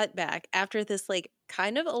weird cutback after this, like,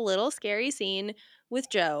 kind of a little scary scene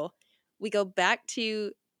with Joe. We go back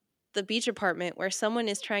to the beach apartment where someone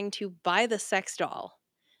is trying to buy the sex doll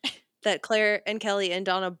that Claire and Kelly and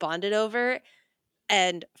Donna bonded over.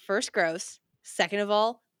 And first, gross. Second of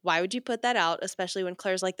all, why would you put that out, especially when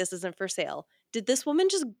Claire's like, this isn't for sale? Did this woman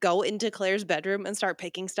just go into Claire's bedroom and start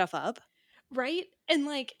picking stuff up? Right? And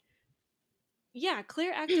like, yeah,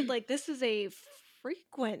 Claire acted like this is a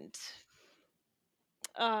frequent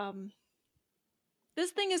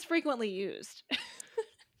this thing is frequently used.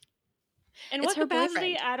 In what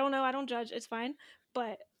capacity? I don't know. I don't judge. It's fine.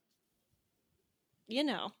 But I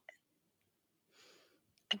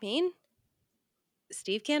mean,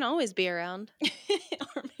 Steve can't always be around.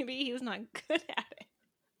 Or maybe he's not good at it.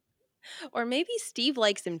 Or maybe Steve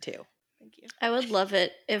likes him too. Thank you. I would love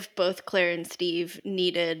it if both Claire and Steve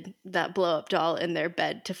needed that blow-up doll in their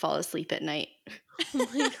bed to fall asleep at night. Oh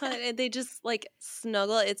my God. And they just like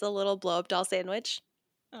snuggle. It's a little blow-up doll sandwich.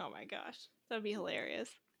 Oh my gosh. That'd be hilarious.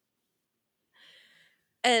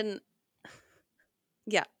 And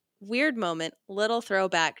yeah, weird moment, little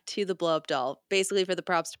throwback to the blow-up doll, basically for the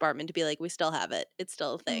props department to be like, we still have it. It's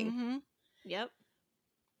still a thing. Mm-hmm. Yep.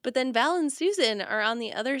 But then Val and Susan are on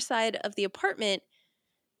the other side of the apartment,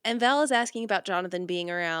 and Val is asking about Jonathan being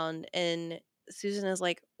around, and Susan is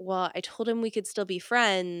like, well, I told him we could still be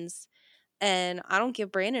friends, and I don't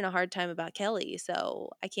give Brandon a hard time about Kelly, so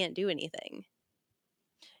I can't do anything.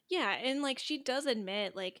 Yeah, and like she does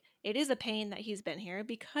admit like it is a pain that he's been here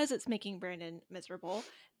because it's making Brandon miserable,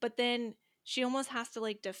 but then she almost has to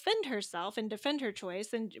like defend herself and defend her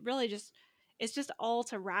choice and really just it's just all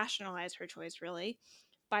to rationalize her choice really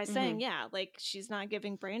by Mm-hmm. saying, yeah, like she's not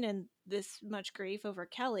giving Brandon this much grief over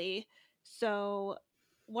Kelly. So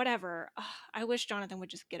whatever. Ugh, I wish Jonathan would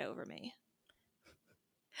just get over me.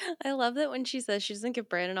 I love that when she says she doesn't give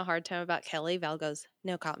Brandon a hard time about Kelly, Val goes,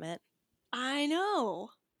 no comment. I know.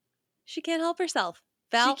 She can't help herself.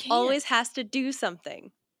 She Val can't. always has to do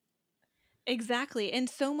something. Exactly. And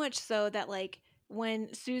so much so that like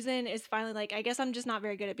when Susan is finally like, I guess I'm just not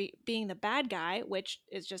very good at being the bad guy, which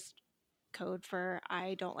is just code for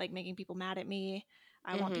I don't like making people mad at me.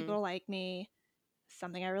 I want Mm-hmm. people to like me,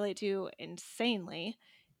 something I relate to insanely.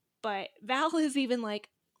 But Val is even like,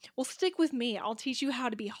 well, stick with me. I'll teach you how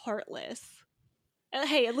to be heartless.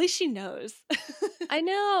 Hey, at least she knows. I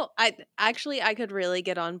know. I could really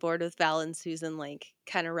get on board with Val and Susan like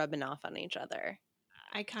kind of rubbing off on each other.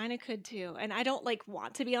 I kind of could too. And I don't like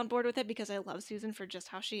want to be on board with it because I love Susan for just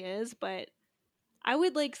how she is, but I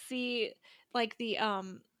would like see like the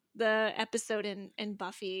episode in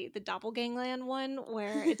Buffy, the Doppelgangland one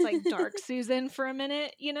where it's like dark Susan for a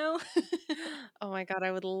minute, you know? Oh my god,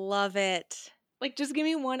 I would love it. Like just give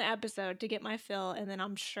me one episode to get my fill and then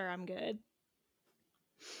I'm sure I'm good.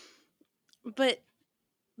 But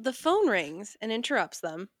the phone rings and interrupts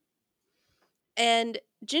them. And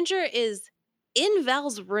Ginger is in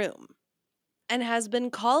Val's room and has been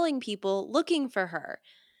calling people looking for her.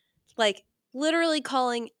 Like literally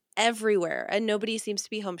calling everywhere and nobody seems to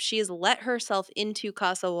be home. She has let herself into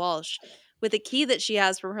Casa Walsh with a key that she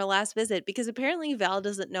has from her last visit because apparently Val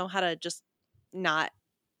doesn't know how to just not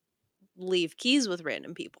leave keys with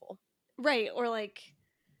random people. Right, or like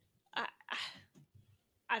I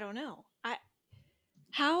I don't know. I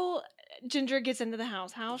how Ginger gets into the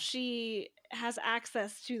house, how she has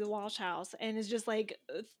access to the Walsh house and is just like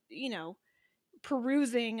you know,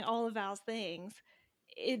 perusing all of Val's things.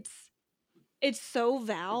 It's it's so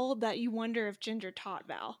Val that you wonder if Ginger taught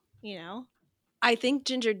Val, you know? I think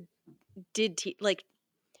Ginger like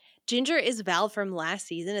Ginger is Val from last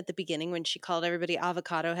season at the beginning when she called everybody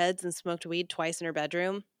avocado heads and smoked weed twice in her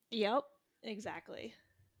bedroom. Yep, exactly.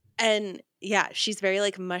 And yeah, she's very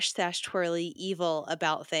like mustache twirly evil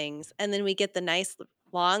about things. And then we get the nice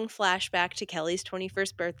long flashback to Kelly's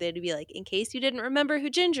 21st birthday to be like, in case you didn't remember who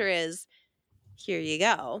Ginger is, here you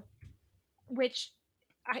go. Which,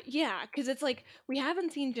 yeah, because it's like we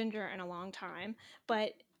haven't seen Ginger in a long time,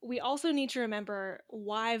 but we also need to remember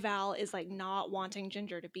why Val is like not wanting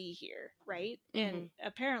Ginger to be here, right? And Mm-hmm.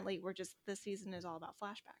 apparently, we're just this season is all about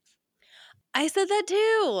flashbacks. I said that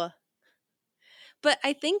too. But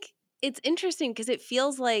I think it's interesting because it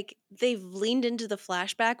feels like they've leaned into the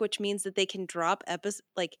flashback, which means that they can drop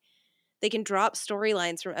they can drop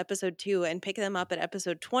storylines from episode 2 and pick them up at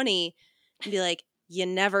episode 20 and be like, you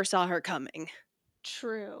never saw her coming.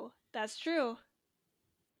 True, that's true.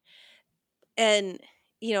 And,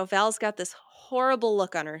 you know, Val's got this horrible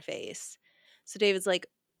look on her face. So David's like,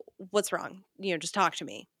 what's wrong? You know, just talk to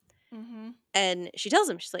me. Mm-hmm. And she tells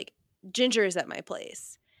him, she's like, Ginger is at my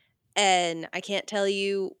place. And I can't tell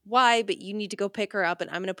you why, but you need to go pick her up and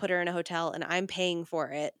I'm going to put her in a hotel and I'm paying for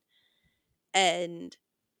it. And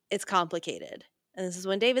it's complicated. And this is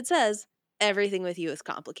when David says, everything with you is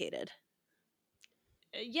complicated.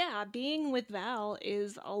 Yeah, being with Val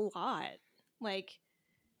is a lot. Like,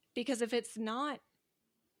 because if it's not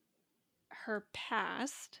her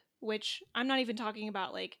past, which I'm not even talking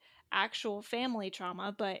about like actual family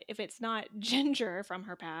trauma, but if it's not Ginger from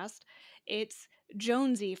her past, it's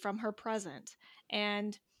Jonesy from her present.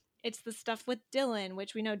 And it's the stuff with Dylan,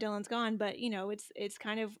 which we know Dylan's gone, but you know, it's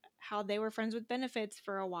kind of how they were friends with benefits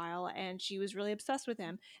for a while and she was really obsessed with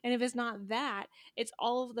him. And if it's not that, it's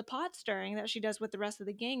all of the pot stirring that she does with the rest of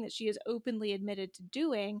the gang that she is openly admitted to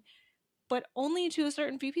doing, but only to a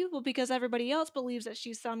certain few people because everybody else believes that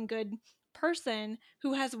she's some good person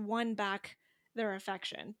who has won back their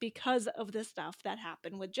affection because of the stuff that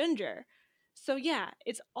happened with Ginger. So yeah,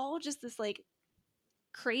 it's all just this like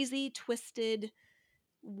crazy twisted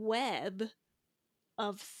web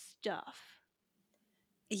of stuff.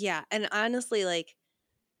 Yeah. And honestly, like,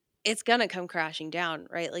 it's gonna come crashing down,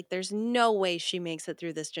 right? Like, there's no way she makes it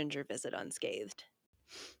through this Ginger visit unscathed.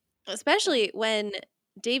 Right. Especially when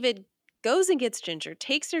David goes and gets Ginger,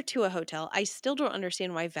 takes her to a hotel. I still don't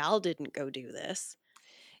understand why Val didn't go do this.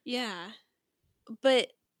 Yeah.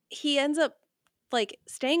 But he ends up like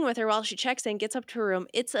staying with her while she checks in, gets up to her room.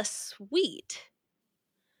 It's a suite.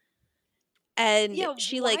 And Yeah,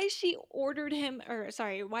 she why like she ordered him, or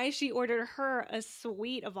sorry, why she ordered her a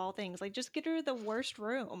suite of all things? Like, just get her the worst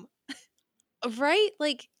room. right?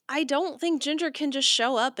 Like I don't think Ginger can just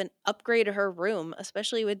show up and upgrade her room,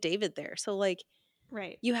 especially with David there. So like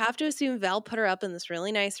Right. you have to assume Val put her up in this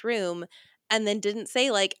really nice room and then didn't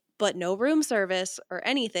say like but no room service or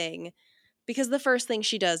anything, because the first thing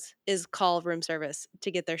she does is call room service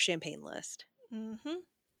to get their champagne list. Mm-hmm.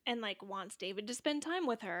 And like wants David to spend time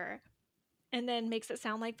with her, and then makes it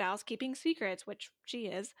sound like Val's keeping secrets, which she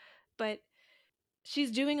is, but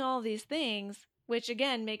she's doing all these things, which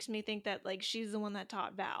again makes me think that like she's the one that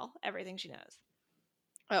taught Val everything she knows.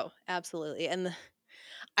 Oh, absolutely. And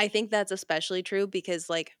I think that's especially true because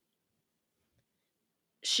like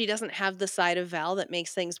she doesn't have the side of Val that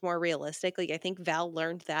makes things more realistic. Like I think Val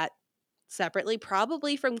learned that separately,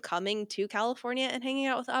 probably from coming to California and hanging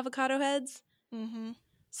out with avocado heads. Mm-hmm.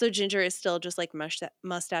 So Ginger is still just like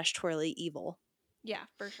mustache twirly evil. Yeah,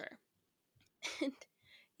 for sure. And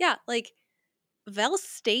yeah, like Val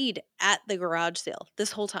stayed at the garage sale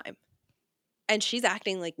this whole time. And she's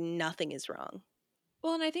acting like nothing is wrong.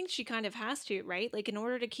 Well, and I think she kind of has to, right? Like, in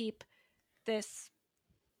order to keep this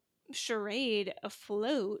charade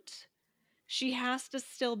afloat, she has to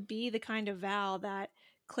still be the kind of Val that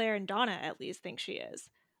Claire and Donna at least think she is.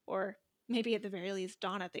 Or maybe at the very least,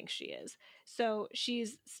 Donna thinks she is. So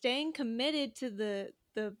she's staying committed to the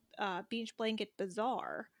beach blanket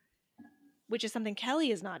bazaar, which is something Kelly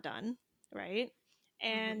has not done, right?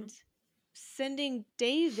 And sending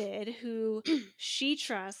David, who she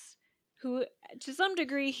trusts, who to some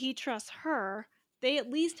degree he trusts her, they at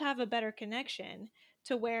least have a better connection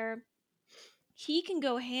to where he can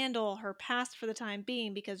go handle her past for the time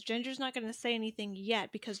being, because Ginger's not going to say anything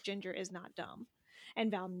yet because Ginger is not dumb.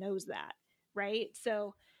 And Val knows that, right?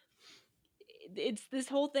 So it's this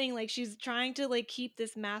whole thing, like she's trying to like keep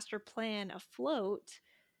this master plan afloat,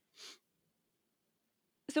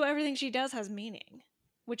 so everything she does has meaning,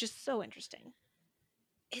 which is so interesting.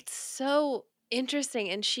 It's so interesting.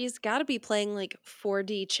 And she's got to be playing like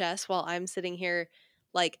 4D chess while I'm sitting here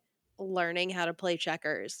like learning how to play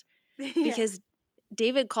checkers. Yeah. Because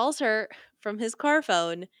David calls her from his car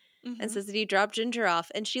phone and Mm-hmm. says that he dropped Ginger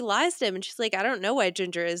off. And she lies to him and she's like, I don't know why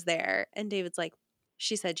Ginger is there. And David's like,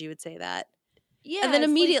 she said you would say that. And Yeah, then it's like,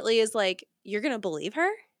 immediately is like, you're going to believe her?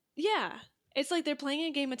 yeah, it's like they're playing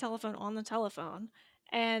a game of telephone on the telephone,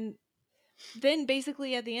 and then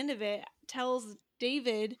basically at the end of it tells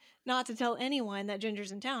David not to tell anyone that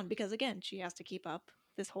Ginger's in town, because again, she has to keep up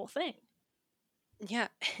this whole thing. Yeah.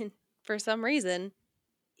 And for some reason,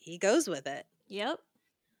 he goes with it. Yep.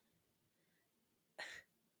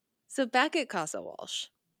 So back at Casa Walsh,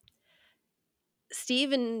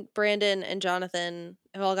 Steve and Brandon and Jonathan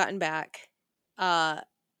have all gotten back.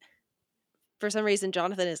 For some reason,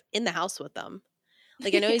 Jonathan is in the house with them.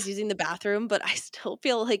 Like, I know Yeah. he's using the bathroom, but I still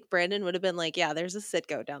feel like Brandon would have been like, yeah, there's a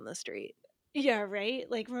Citgo down the street. Yeah, right?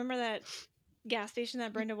 Like, remember that gas station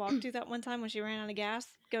that Brenda walked to that one time when she ran out of gas?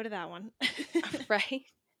 Go to that one. Right?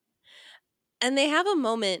 And they have a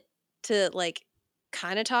moment to, like,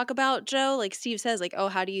 kind of talk about Joe. Like, Steve says, like, oh,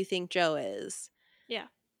 how do you think Joe is? Yeah.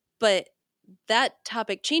 But that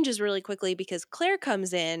topic changes really quickly because Claire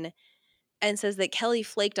comes in and says that Kelly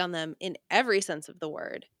flaked on them in every sense of the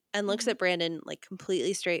word and looks Mhm. at Brandon like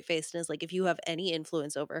completely straight faced and is like, if you have any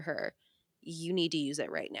influence over her, you need to use it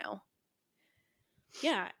right now.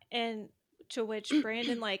 Yeah, and to which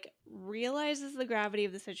Brandon like realizes the gravity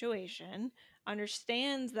of the situation,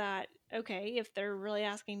 understands that okay, if they're really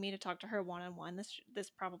asking me to talk to her one on one, this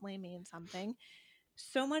probably means something.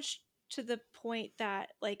 So much to the point that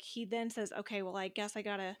like he then says, "Okay, well, I guess I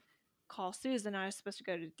got to call Susan. I was supposed to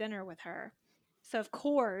go to dinner with her." So of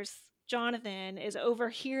course, Jonathan is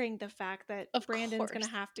overhearing the fact that Of Brandon's going course.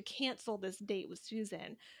 to have to cancel this date with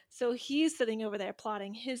Susan. So he's sitting over there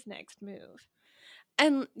plotting his next move.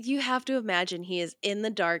 And you have to imagine he is in the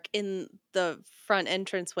dark in the front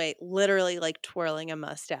entranceway, literally like twirling a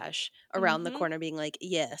mustache around the Mhm. corner, being like,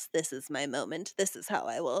 yes, this is my moment. This is how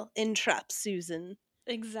I will entrap Susan.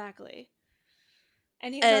 Exactly.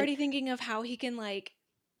 And he's And already thinking of how he can like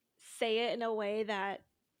say it in a way that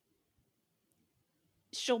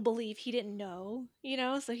she'll believe he didn't know, you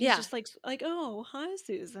know? So he's yeah, just like, "Oh, hi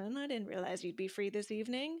Susan. I didn't realize you'd be free this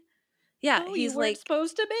evening. yeah, Oh, you he's weren't like,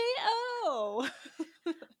 supposed to be? Oh."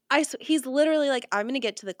 he's literally like, I'm going to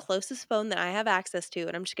get to the closest phone that I have access to,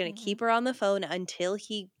 and I'm just going to Mhm. keep her on the phone until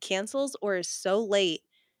he cancels or is so late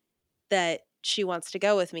that she wants to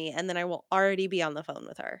go with me, and then I will already be on the phone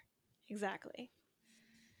with her. Exactly.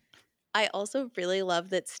 I also really love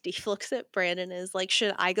that Steve looks at Brandon and is like,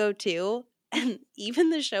 should I go too? And even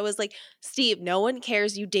the show is like, Steve, no one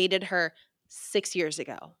cares you dated her 6 years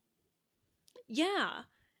ago. Yeah.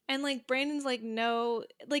 And like Brandon's like, no,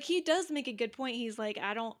 like he does make a good point. He's like,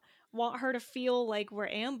 I don't want her to feel like we're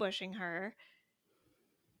ambushing her.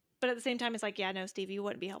 But at the same time, it's like, yeah, no, Steve, you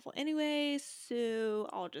wouldn't be helpful anyway, so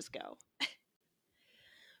I'll just go.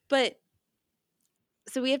 But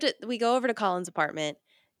so we go over to Colin's apartment,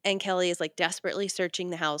 and Kelly is like desperately searching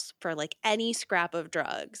the house for like any scrap of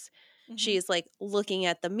drugs. Mm-hmm. She is like looking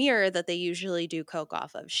at the mirror that they usually do coke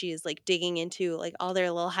off of. She is like digging into like all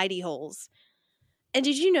their little hidey holes. And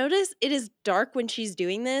did you notice it is dark when she's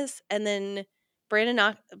doing this? And then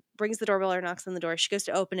Brandon brings the doorbell or knocks on the door. She goes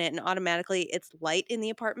to open it, and automatically it's light in the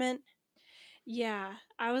apartment. Yeah.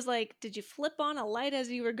 I was like, did you flip on a light as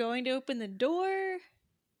you were going to open the door?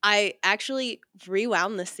 I actually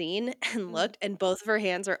rewound the scene and Mm. looked, and both of her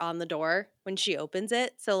hands are on the door when she opens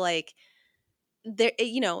it. So like there,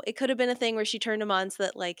 it could have been a thing where she turned them on so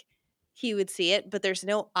that like he would see it, but there's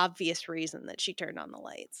no obvious reason that she turned on the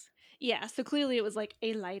lights. Yeah, so clearly it was like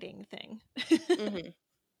a lighting thing. Hmm.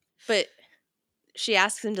 But she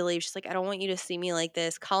asks him to leave. She's like, I don't want you to see me like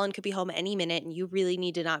this. Colin could be home any minute, and you really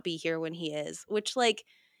need to not be here when he is, which like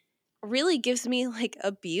really gives me like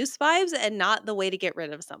abuse vibes and not the way to get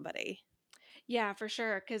rid of somebody. Yeah, for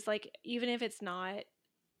sure. Because like even if it's not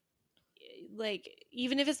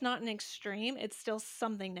even if it's not an extreme, it's still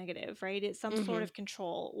something negative, right? It's some sort Hmm. of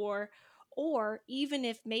control, or even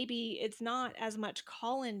if maybe it's not as much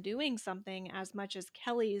Colin doing something as much as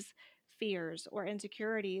Kelly's fears or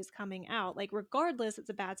insecurities coming out. Like regardless, it's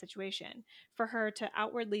a bad situation for her to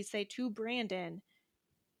outwardly say to Brandon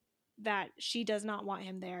that she does not want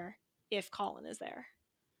him there if Colin is there.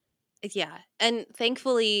 Yeah. And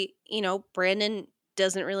thankfully, Brandon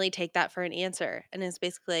doesn't really take that for an answer and is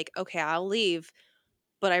basically like, okay, I'll leave,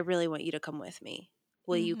 but I really want you to come with me.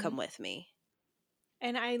 Will you Mm-hmm. come with me?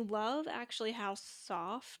 And I love actually how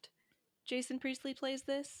soft Jason Priestley plays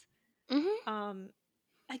this. Hmm. Um,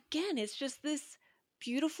 Again, it's just this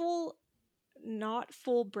beautiful, not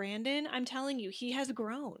full Brandon. I'm telling you, he has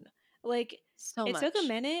grown. Like, So it took a much.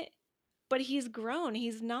 minute, but he's grown.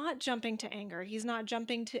 He's not jumping to anger. He's not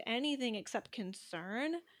jumping to anything except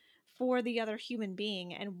concern for the other human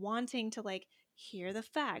being and wanting to, like, hear the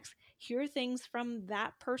facts, hear things from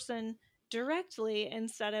that person directly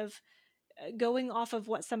instead of going off of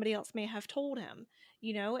what somebody else may have told him,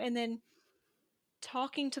 and then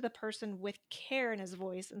talking to the person with care in his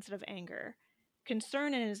voice instead of anger,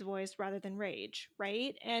 concern in his voice rather than rage,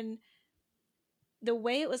 right? And the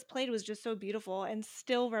way it was played was just so beautiful and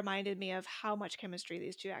still reminded me of how much chemistry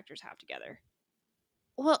these two actors have together.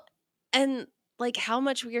 Well, and like how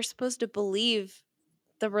much we are supposed to believe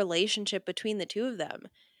the relationship between the two of them.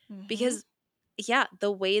 Mm-hmm. Because, yeah,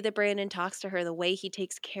 the way that Brandon talks to her, the way he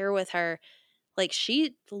takes care with her, like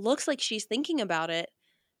she looks like she's thinking about it.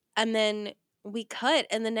 And then we cut,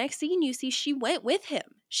 and the next scene you see she went with him.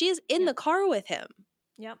 She is in the Yep. car with him.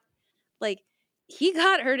 Yep. Like he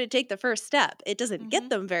got her to take the first step. It doesn't Mm-hmm. get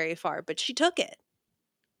them very far, but she took it.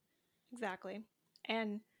 Exactly.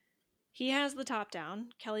 And he has the top down.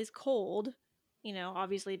 Kelly's cold,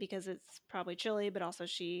 obviously because it's probably chilly, but also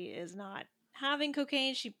she is not having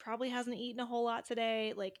cocaine. She probably hasn't eaten a whole lot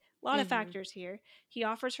today. Like a lot of Hmm. factors here. He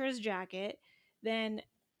offers her his jacket. Then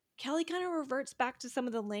Kelly kind of reverts back to some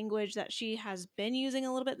of the language that she has been using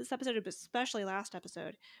a little bit this episode, but especially last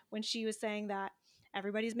episode when she was saying that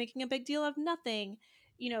everybody's making a big deal of nothing.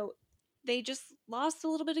 You know, they just lost a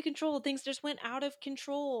little bit of control. Things just went out of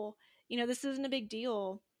control. This isn't a big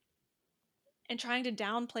deal, and trying to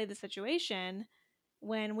downplay the situation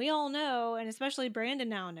when we all know, and especially Brandon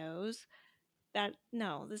now knows, that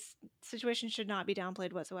no, this situation should not be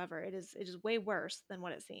downplayed whatsoever. It is way worse than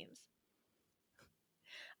what it seems.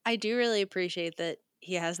 I do really appreciate that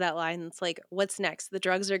he has that line that's like, what's next? The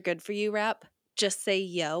drugs are good for you rap? Just say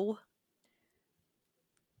yo.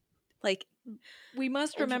 Like, We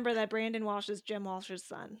must remember that Brandon Walsh is Jim Walsh's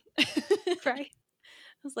son. right?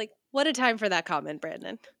 I was like, what a time for that comment,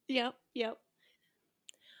 Brandon. Yep, yep.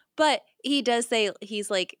 But he does say, he's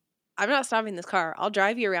like, I'm not stopping this car. I'll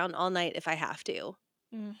drive you around all night if I have to.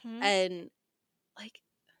 Mm-hmm. And like,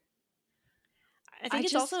 I I think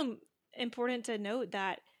it's just, also important to note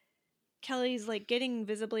that Kelly's like getting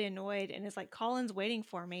visibly annoyed and is like, Colin's waiting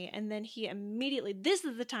for me. And then he immediately, this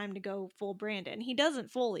is the time to go full Brandon. He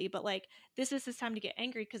doesn't fully, but like, this is his time to get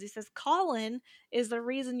angry because he says, Colin is the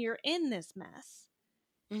reason you're in this mess,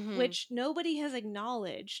 mhm. which nobody has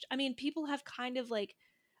acknowledged. I mean, people have kind of like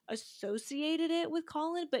associated it with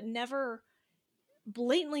Colin, but never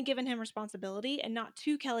blatantly given him responsibility, and not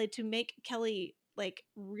to Kelly to make Kelly like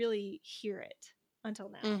really hear it until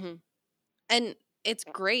now. Mhm. And it's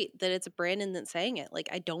great that it's Brandon that's saying it. Like,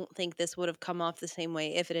 I don't think this would have come off the same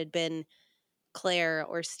way if it had been Claire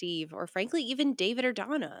or Steve or frankly even David or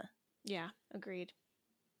Donna. Yeah, agreed.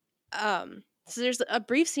 So there's a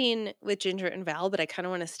brief scene with Ginger and Val, but I kind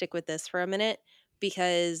of want to stick with this for a minute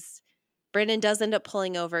because Brandon does end up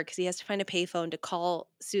pulling over because he has to find a payphone to call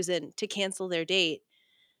Susan to cancel their date.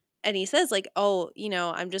 And he says, like, oh,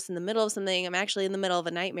 I'm just in the middle of something. I'm actually in the middle of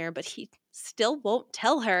a nightmare, but he still won't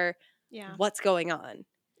tell her Yeah. what's going on.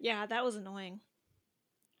 Yeah, that was annoying.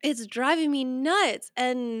 It's driving me nuts.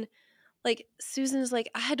 And like, Susan is like,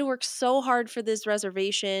 I had to work so hard for this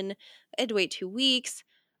reservation. I had to wait 2 weeks.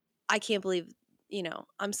 I can't believe,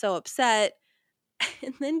 I'm so upset.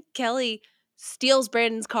 And then Kelly steals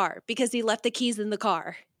Brandon's car because he left the keys in the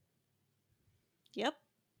car. Yep.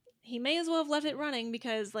 He may as well have left it running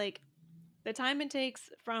because, like, the time it takes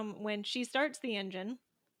from when she starts the engine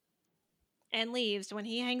and leaves to when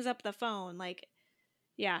he hangs up the phone, like,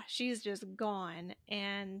 yeah, she's just gone.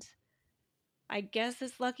 And I guess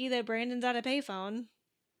it's lucky that Brandon's at a payphone.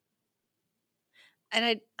 And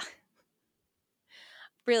I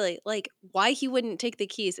really, like, why he wouldn't take the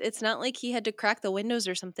keys. It's not like he had to crack the windows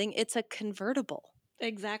or something. It's a convertible.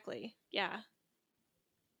 Exactly. Yeah.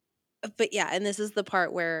 But yeah, and this is the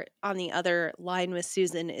part where on the other line with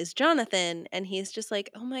Susan is Jonathan, and he's just like,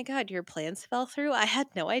 oh my God, your plans fell through? I had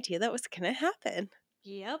no idea that was going to happen.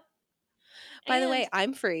 Yep. By the And way,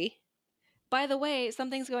 I'm free. by the way,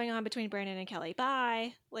 something's going on between Brandon and Kelly.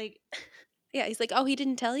 Bye. Like, Yeah, he's like, oh, he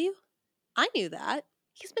didn't tell you? I knew that.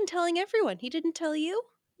 He's been telling everyone. He didn't tell you?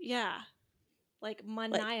 yeah. Like,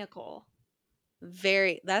 Like, maniacal.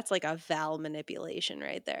 that's like a Val manipulation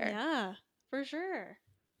right there. Yeah, for sure.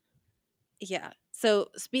 Yeah. So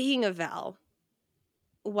speaking of Val,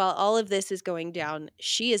 while all of this is going down,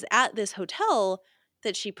 she is at this hotel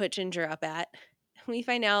that she put Ginger up at. We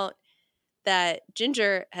find out that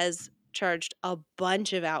Ginger has charged a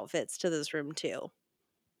bunch of outfits to this room too.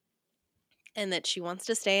 And that she wants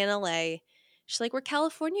to stay in LA. She's like, we're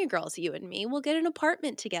California girls, you and me. We'll get an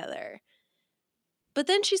apartment together. But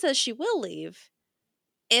then she says she will leave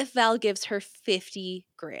if Val gives her 50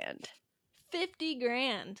 grand. 50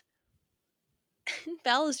 grand.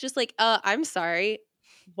 Val is just like, I'm sorry.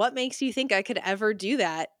 What makes you think I could ever do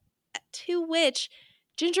that? To which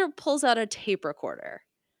Ginger pulls out a tape recorder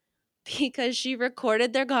because she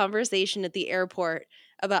recorded their conversation at the airport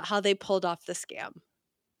about how they pulled off the scam.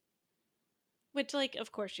 Which, like,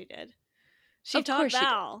 of course she did. She Of taught course she did.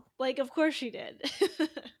 Val. Like, of course she did.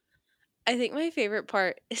 I think my favorite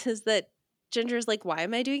part is that Ginger's like, why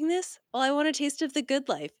am I doing this? Well, I want a taste of the good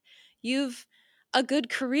life. You've a good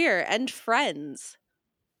career and friends.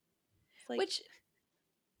 Like, Which,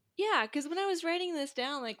 yeah, because when I was writing this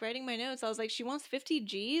down, like, writing my notes, I was like, she wants 50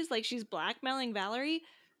 G's? Like, she's blackmailing Valerie?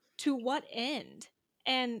 To what end?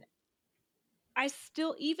 And I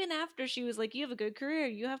still, even after she was like, you have a good career,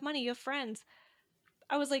 you have money, you have friends,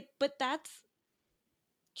 I was like, but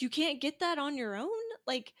you can't get that on your own?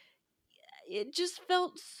 Like, it just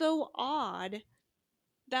felt so odd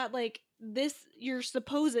that, like, this, your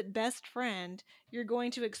supposed best friend, you're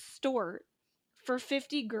going to extort for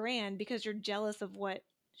 50 grand because you're jealous of what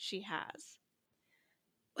she has.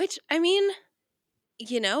 which, I mean,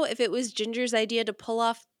 if it was Ginger's idea to pull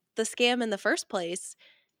off the scam in the first place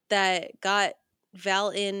that got Val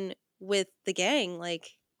in with the gang, like,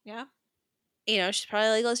 Yeah. she's probably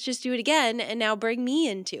like, let's just do it again and now bring me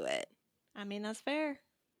into it. I mean, that's fair.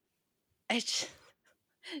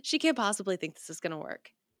 She can't possibly think this is going to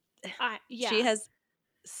work. Yeah. She has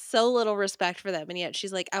so little respect for them, and yet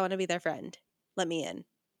she's like, I want to be their friend. Let me in.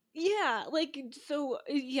 Yeah, like, so,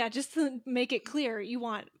 yeah, just to make it clear, you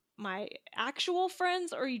want my actual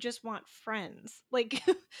friends or you just want friends? Like,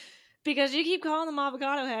 because you keep calling them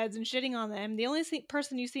avocado heads and shitting on them. The only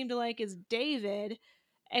person you seem to like is David.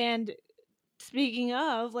 And speaking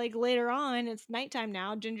of, like, later on, it's nighttime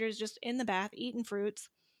now. Ginger's just in the bath eating fruits.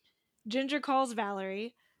 Ginger calls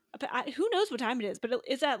Valerie. Who knows what time it is, but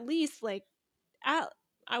it's at least, like,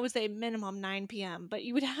 I would say minimum 9 p.m., but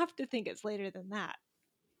you would have to think it's later than that.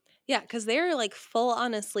 Yeah, because they're like full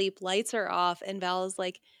on asleep, lights are off, and Val is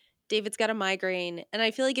like, David's got a migraine. And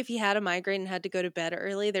I feel like if he had a migraine and had to go to bed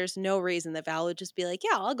early, there's no reason that Val would just be like,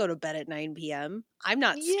 yeah, I'll go to bed at 9 p.m. I'm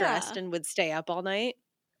not stressed Yeah. and would stay up all night.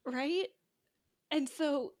 Right? And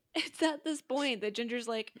so it's at this point that Ginger's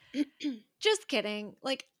like, just kidding.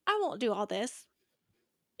 Like, I won't do all this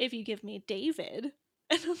if you give me David.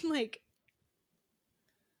 And I'm like,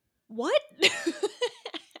 what?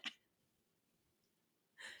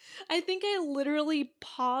 I think I literally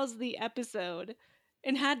paused the episode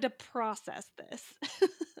and had to process this.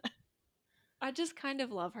 I just kind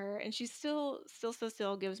of love her, and she still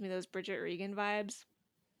gives me those Bridget Regan vibes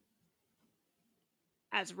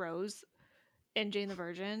as Rose in Jane the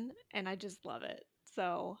Virgin, and I just love it.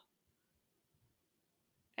 So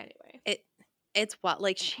anyway, It's what,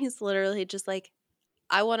 like, she's literally just like,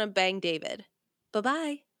 I want to bang David.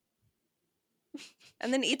 Bye-bye.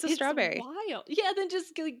 And then eats a it's strawberry. wild. Yeah, then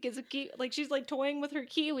just gets a like she's like toying with her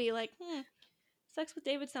kiwi, like, sex with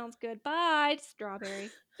David sounds good. Bye,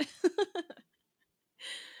 strawberry.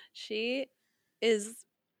 She is,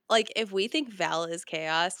 like, if we think Val is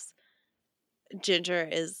chaos, Ginger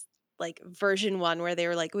is like version 1 where they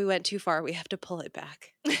were like, we went too far, we have to pull it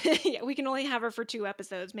back. Yeah, we can only have her for 2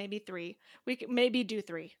 episodes, maybe 3. We could maybe do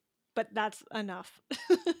 3, but that's enough.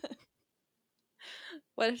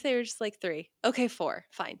 What if they were just like 3? Okay, 4.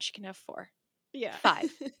 Fine, she can have 4. Yeah.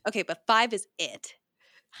 5. Okay, but 5 is it.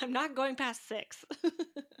 I'm not going past 6.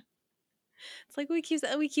 It's like we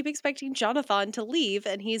keep expecting Jonathan to leave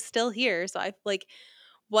and he's still here. So I like,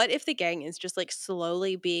 what if the gang is just like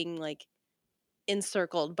slowly being like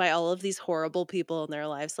encircled by all of these horrible people in their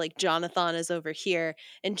lives? Like Jonathan is over here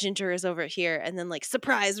and Ginger is over here, and then like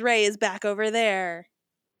surprise, Ray is back over there.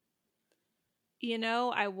 You know,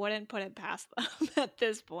 I wouldn't put it past them at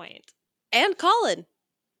this point. And Colin.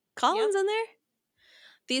 Colin's Yep. in there.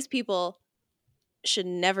 These people should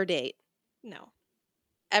never date. No.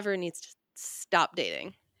 Ever needs to stop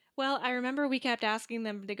dating. Well, I remember we kept asking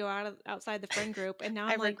them to go outside the friend group, and now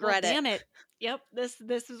I'm I like, well, regret it. damn it. Yep, this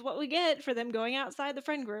is what we get for them going outside the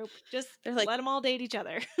friend group. Just They're like, let them all date each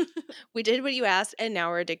other. we did what you asked, and now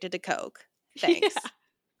we're addicted to Coke. Thanks. Yeah.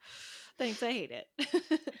 Thanks, I hate it.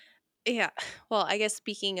 Yeah. Well, I guess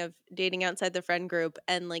speaking of dating outside the friend group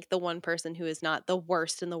and like the one person who is not the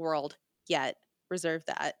worst in the world yet, reserve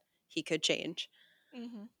that. He could change.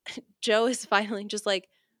 Hmm. Joe is finally just like,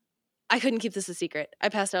 I couldn't keep this a secret. I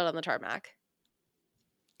passed out on the tarmac.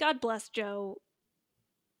 God bless Joe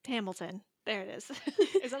Hamilton. There it is. Is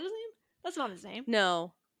that his name? That's not his name.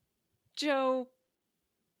 No. Joe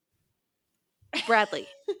Bradley.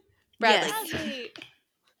 Bradley. Yes. Bradley.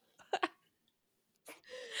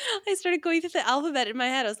 I started going through the alphabet in my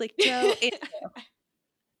head. I was like, Joe.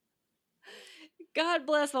 God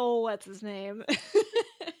bless old what's his name.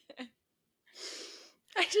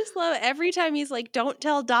 I just love it. Every time he's like, don't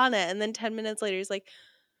tell Donna. And then 10 minutes later, he's like,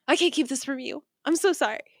 I can't keep this from you. I'm so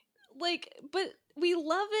sorry. Like, but we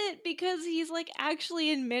love it because he's like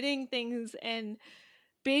actually admitting things and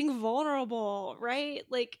being vulnerable, right?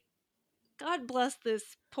 Like, God bless this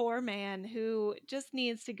poor man who just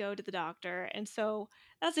needs to go to the doctor. And so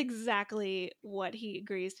that's exactly what he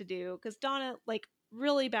agrees to do, because Donna, like,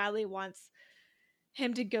 really badly wants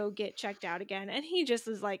him to go get checked out again. And he just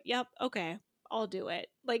is like, yep, okay, I'll do it.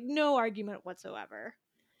 Like, no argument whatsoever.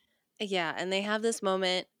 Yeah. And they have this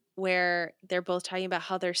moment where they're both talking about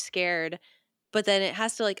how they're scared, but then it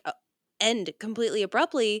has to like end completely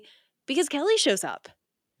abruptly because Kelly shows up.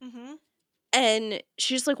 Mm-hmm. And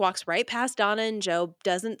she just like walks right past Donna and Joe,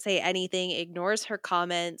 doesn't say anything, ignores her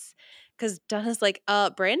comments. Because Donna's like,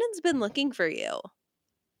 Brandon's been looking for you.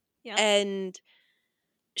 Yep. And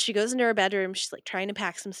she goes into her bedroom. She's like trying to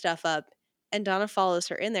pack some stuff up. And Donna follows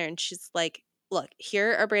her in there. And she's like, look,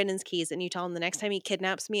 here are Brandon's keys. And you tell him the next time he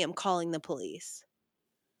kidnaps me, I'm calling the police.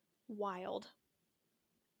 Wild.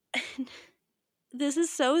 This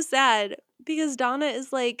is so sad because Donna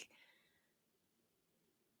is like,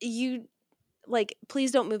 you, like,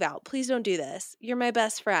 please don't move out. Please don't do this. You're my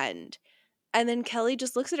best friend. And then Kelly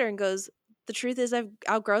just looks at her and goes, the truth is I've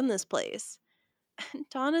outgrown this place. And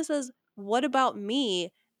Donna says, what about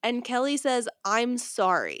me? And Kelly says, I'm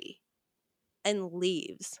sorry, and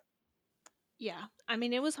leaves. Yeah. I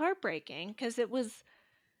mean, it was heartbreaking because it was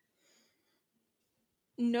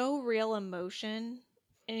no real emotion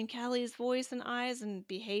in Kelly's voice and eyes and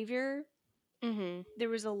behavior. Mm-hmm. There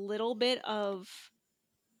was a little bit of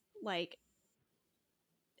like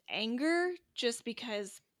anger just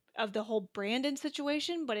because of the whole Brandon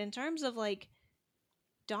situation, but in terms of like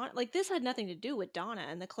Donna, like this had nothing to do with Donna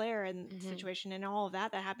and the Claire and situation and all of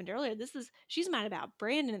that happened earlier. She's mad about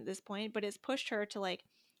Brandon at this point, but it's pushed her to like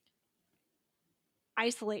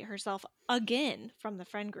isolate herself again from the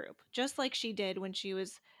friend group, just like she did when she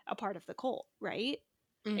was a part of the cult, right?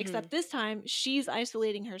 Mm-hmm. Except this time she's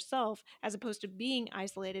isolating herself as opposed to being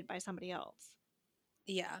isolated by somebody else.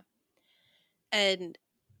 Yeah. And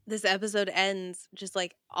this episode ends just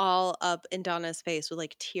like all up in Donna's face with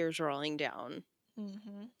like tears rolling down.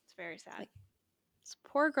 Mm-hmm. It's very sad. Like, this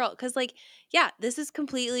poor girl. Because, like, yeah, this is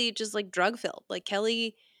completely just like drug filled. Like,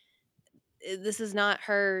 Kelly, this is not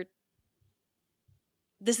her.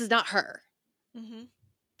 This is not her. Mm-hmm.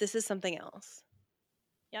 This is something else.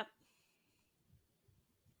 Yep.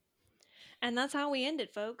 And that's how we end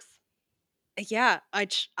it, folks. Yeah,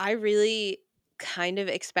 I really kind of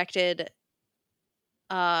expected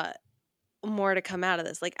more to come out of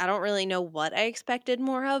this. Like, I don't really know what I expected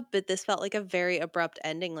more of, but this felt like a very abrupt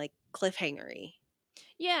ending, like cliffhangery.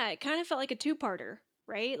 Yeah, it kind of felt like a two-parter,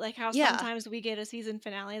 right? Like how Yeah. sometimes we get a season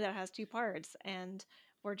finale that has two parts, and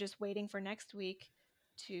we're just waiting for next week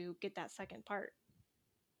to get that second part.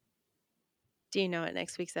 Do you know what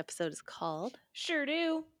next week's episode is called? Sure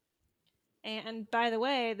do. And by the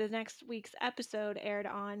way, the next week's episode aired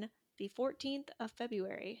on the 14th of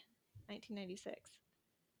February, 1996.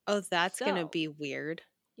 Oh, that's going to So, be weird.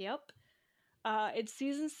 yep. It's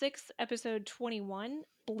season 6, episode 21,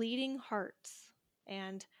 Bleeding Hearts.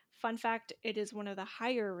 And fun fact, it is one of the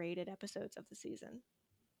higher rated episodes of the season.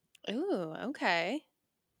 Ooh, okay.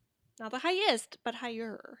 Not the highest, but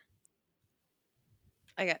higher.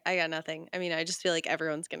 I got nothing. I mean, I just feel like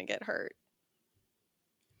everyone's going to get hurt.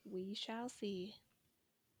 We shall see.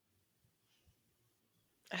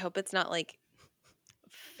 I hope it's not like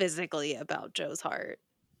physically about Joe's heart.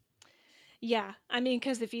 Yeah, I mean,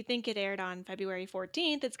 because if you think it aired on February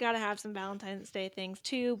 14th, it's got to have some Valentine's Day things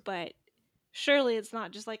too, but surely it's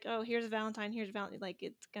not just like, oh, here's a Valentine, here's a Valentine. Like,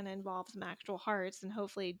 it's going to involve some actual hearts and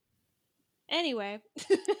hopefully. Anyway.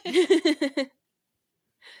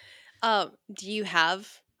 Do you have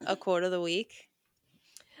a quote of the week?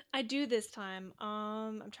 I do this time.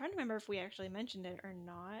 I'm trying to remember if we actually mentioned it or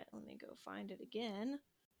not. Let me go find it again.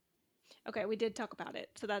 Okay, we did talk about it,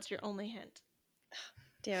 so that's your only hint.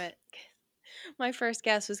 Damn it. My first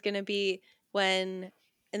guess was going to be when,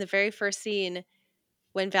 in the very first scene,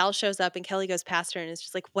 when Val shows up and Kelly goes past her and is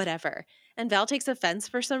just like, whatever. And Val takes offense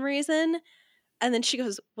for some reason. And then she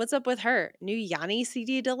goes, what's up with her? New Yanni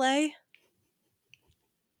CD delay?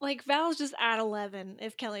 Like, Val's just at 11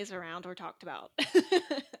 if Kelly's around or talked about.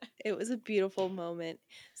 It was a beautiful moment.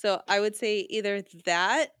 So I would say either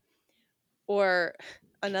that or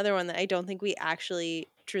another one that I don't think we actually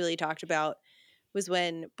truly talked about was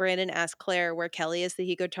when Brandon asked Claire where Kelly is so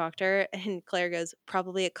he could talk to her. And Claire goes,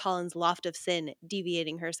 probably at Colin's loft of sin,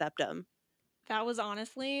 deviating her septum. That was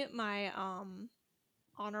honestly my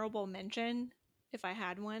honorable mention if I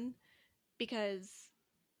had one, because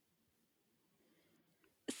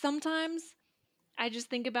sometimes I just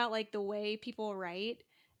think about like the way people write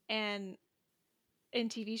and in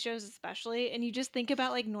TV shows especially, and you just think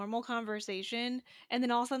about like normal conversation, and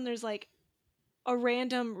then all of a sudden there's like a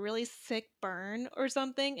random really sick burn or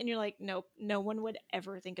something, and you're like, nope, no one would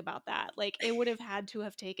ever think about that. Like, it would have had to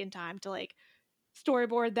have taken time to like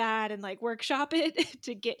storyboard that and like workshop it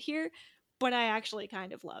to get here, but I actually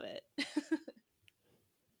kind of love it.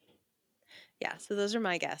 Yeah, so those are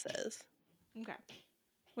my guesses. Okay,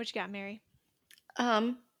 what you got, Mary?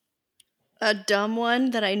 A dumb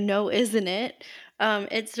one that I know isn't it.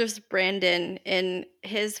 It's just Brandon in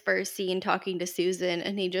his first scene talking to Susan,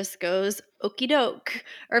 and he just goes "okie doke,"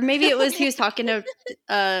 or maybe it was he was talking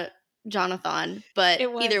to Jonathan, but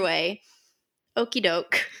It was. either way, "okie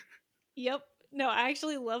doke." Yep. No, I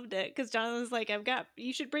actually loved it because Jonathan was like,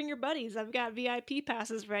 you should bring your buddies. I've got VIP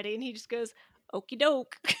passes ready. And he just goes, okie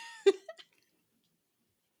doke.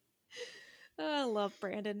 I love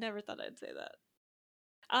Brandon. Never thought I'd say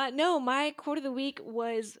that. No, my quote of the week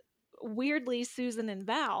was weirdly Susan and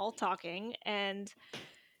Val talking. And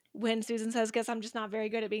when Susan says, guess I'm just not very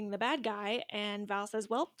good at being the bad guy. And Val says,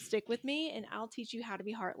 well, stick with me and I'll teach you how to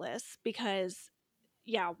be heartless. Because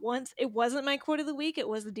yeah, once it wasn't my quote of the week, it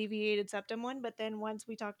was the deviated septum one. But then once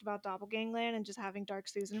we talked about Doppelgangland and just having Dark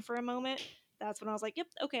Susan for a moment, that's when I was like, yep,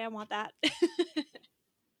 okay, I want that.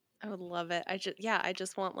 I would love it. I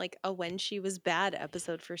just want like a when she was bad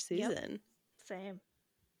episode for Yep, Susan. same.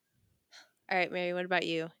 All right, Mary, what about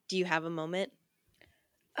you? Do you have a moment?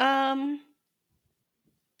 I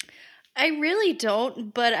really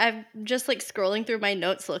don't, but I'm just like scrolling through my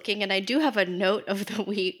notes looking, and I do have a note of the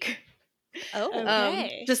week. Oh.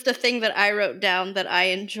 Okay. Just a thing that I wrote down that I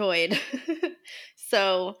enjoyed.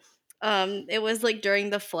 So, it was like during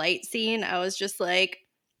the flight scene, I was just like,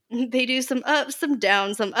 they do some ups, some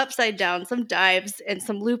downs, some upside down, some dives, and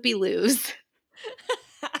some loopy loos.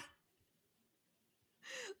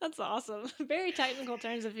 That's awesome. Very technical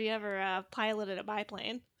terms if you ever piloted a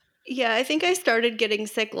biplane. Yeah, I think I started getting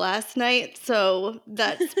sick last night, so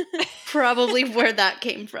that's probably where that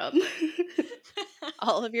came from.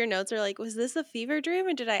 All of your notes are like, was this a fever dream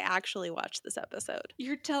or did I actually watch this episode?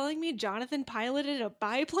 You're telling me Jonathan piloted a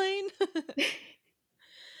biplane?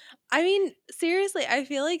 I mean, seriously, I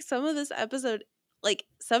feel like some of this episode, like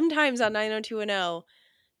sometimes on 90210,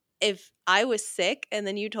 if I was sick and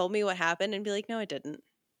then you told me what happened and be like, no, I didn't.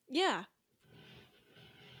 Yeah.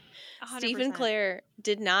 Steve and 100%. Claire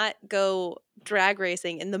did not go drag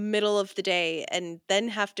racing in the middle of the day and then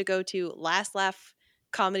have to go to Last Laugh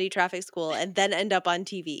Comedy Traffic School and then end up on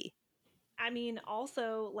TV. I mean,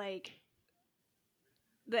 also, like,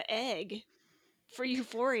 the egg for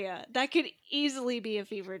Euphoria. That could easily be a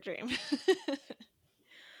fever dream.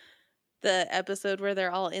 The episode where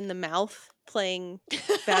they're all in the mouth playing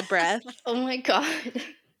Bad Breath. Oh my god.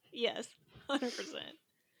 Yes, 100%.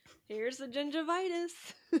 Here's the gingivitis.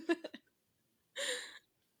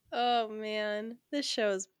 Oh man, this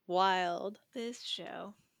show is wild. This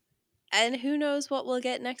show. And who knows what we'll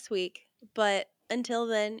get next week. But until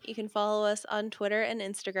then, you can follow us on Twitter and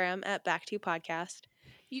Instagram at Back2Podcast.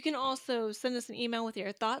 You can also send us an email with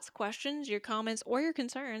your thoughts, questions, your comments, or your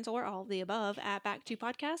concerns, or all of the above at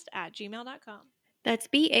back2podcast@gmail.com. That's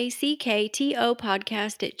BACKTO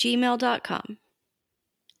podcast@gmail.com.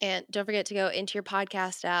 And don't forget to go into your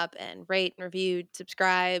podcast app and rate and review,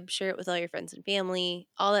 subscribe, share it with all your friends and family.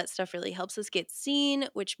 All that stuff really helps us get seen,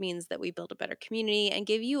 which means that we build a better community and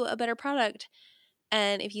give you a better product.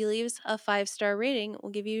 And if you leave us a 5-star rating,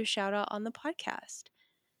 we'll give you a shout out on the podcast.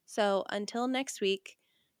 So until next week,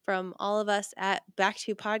 from all of us at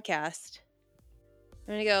Back2 Podcast, I'm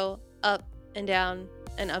going to go up and down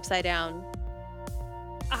and upside down.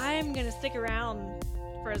 I'm going to stick around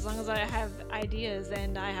for as long as I have ideas,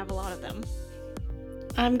 and I have a lot of them.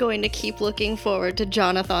 I'm going to keep looking forward to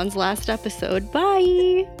Jonathan's last episode.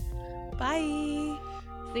 Bye! Bye!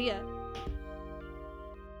 See ya.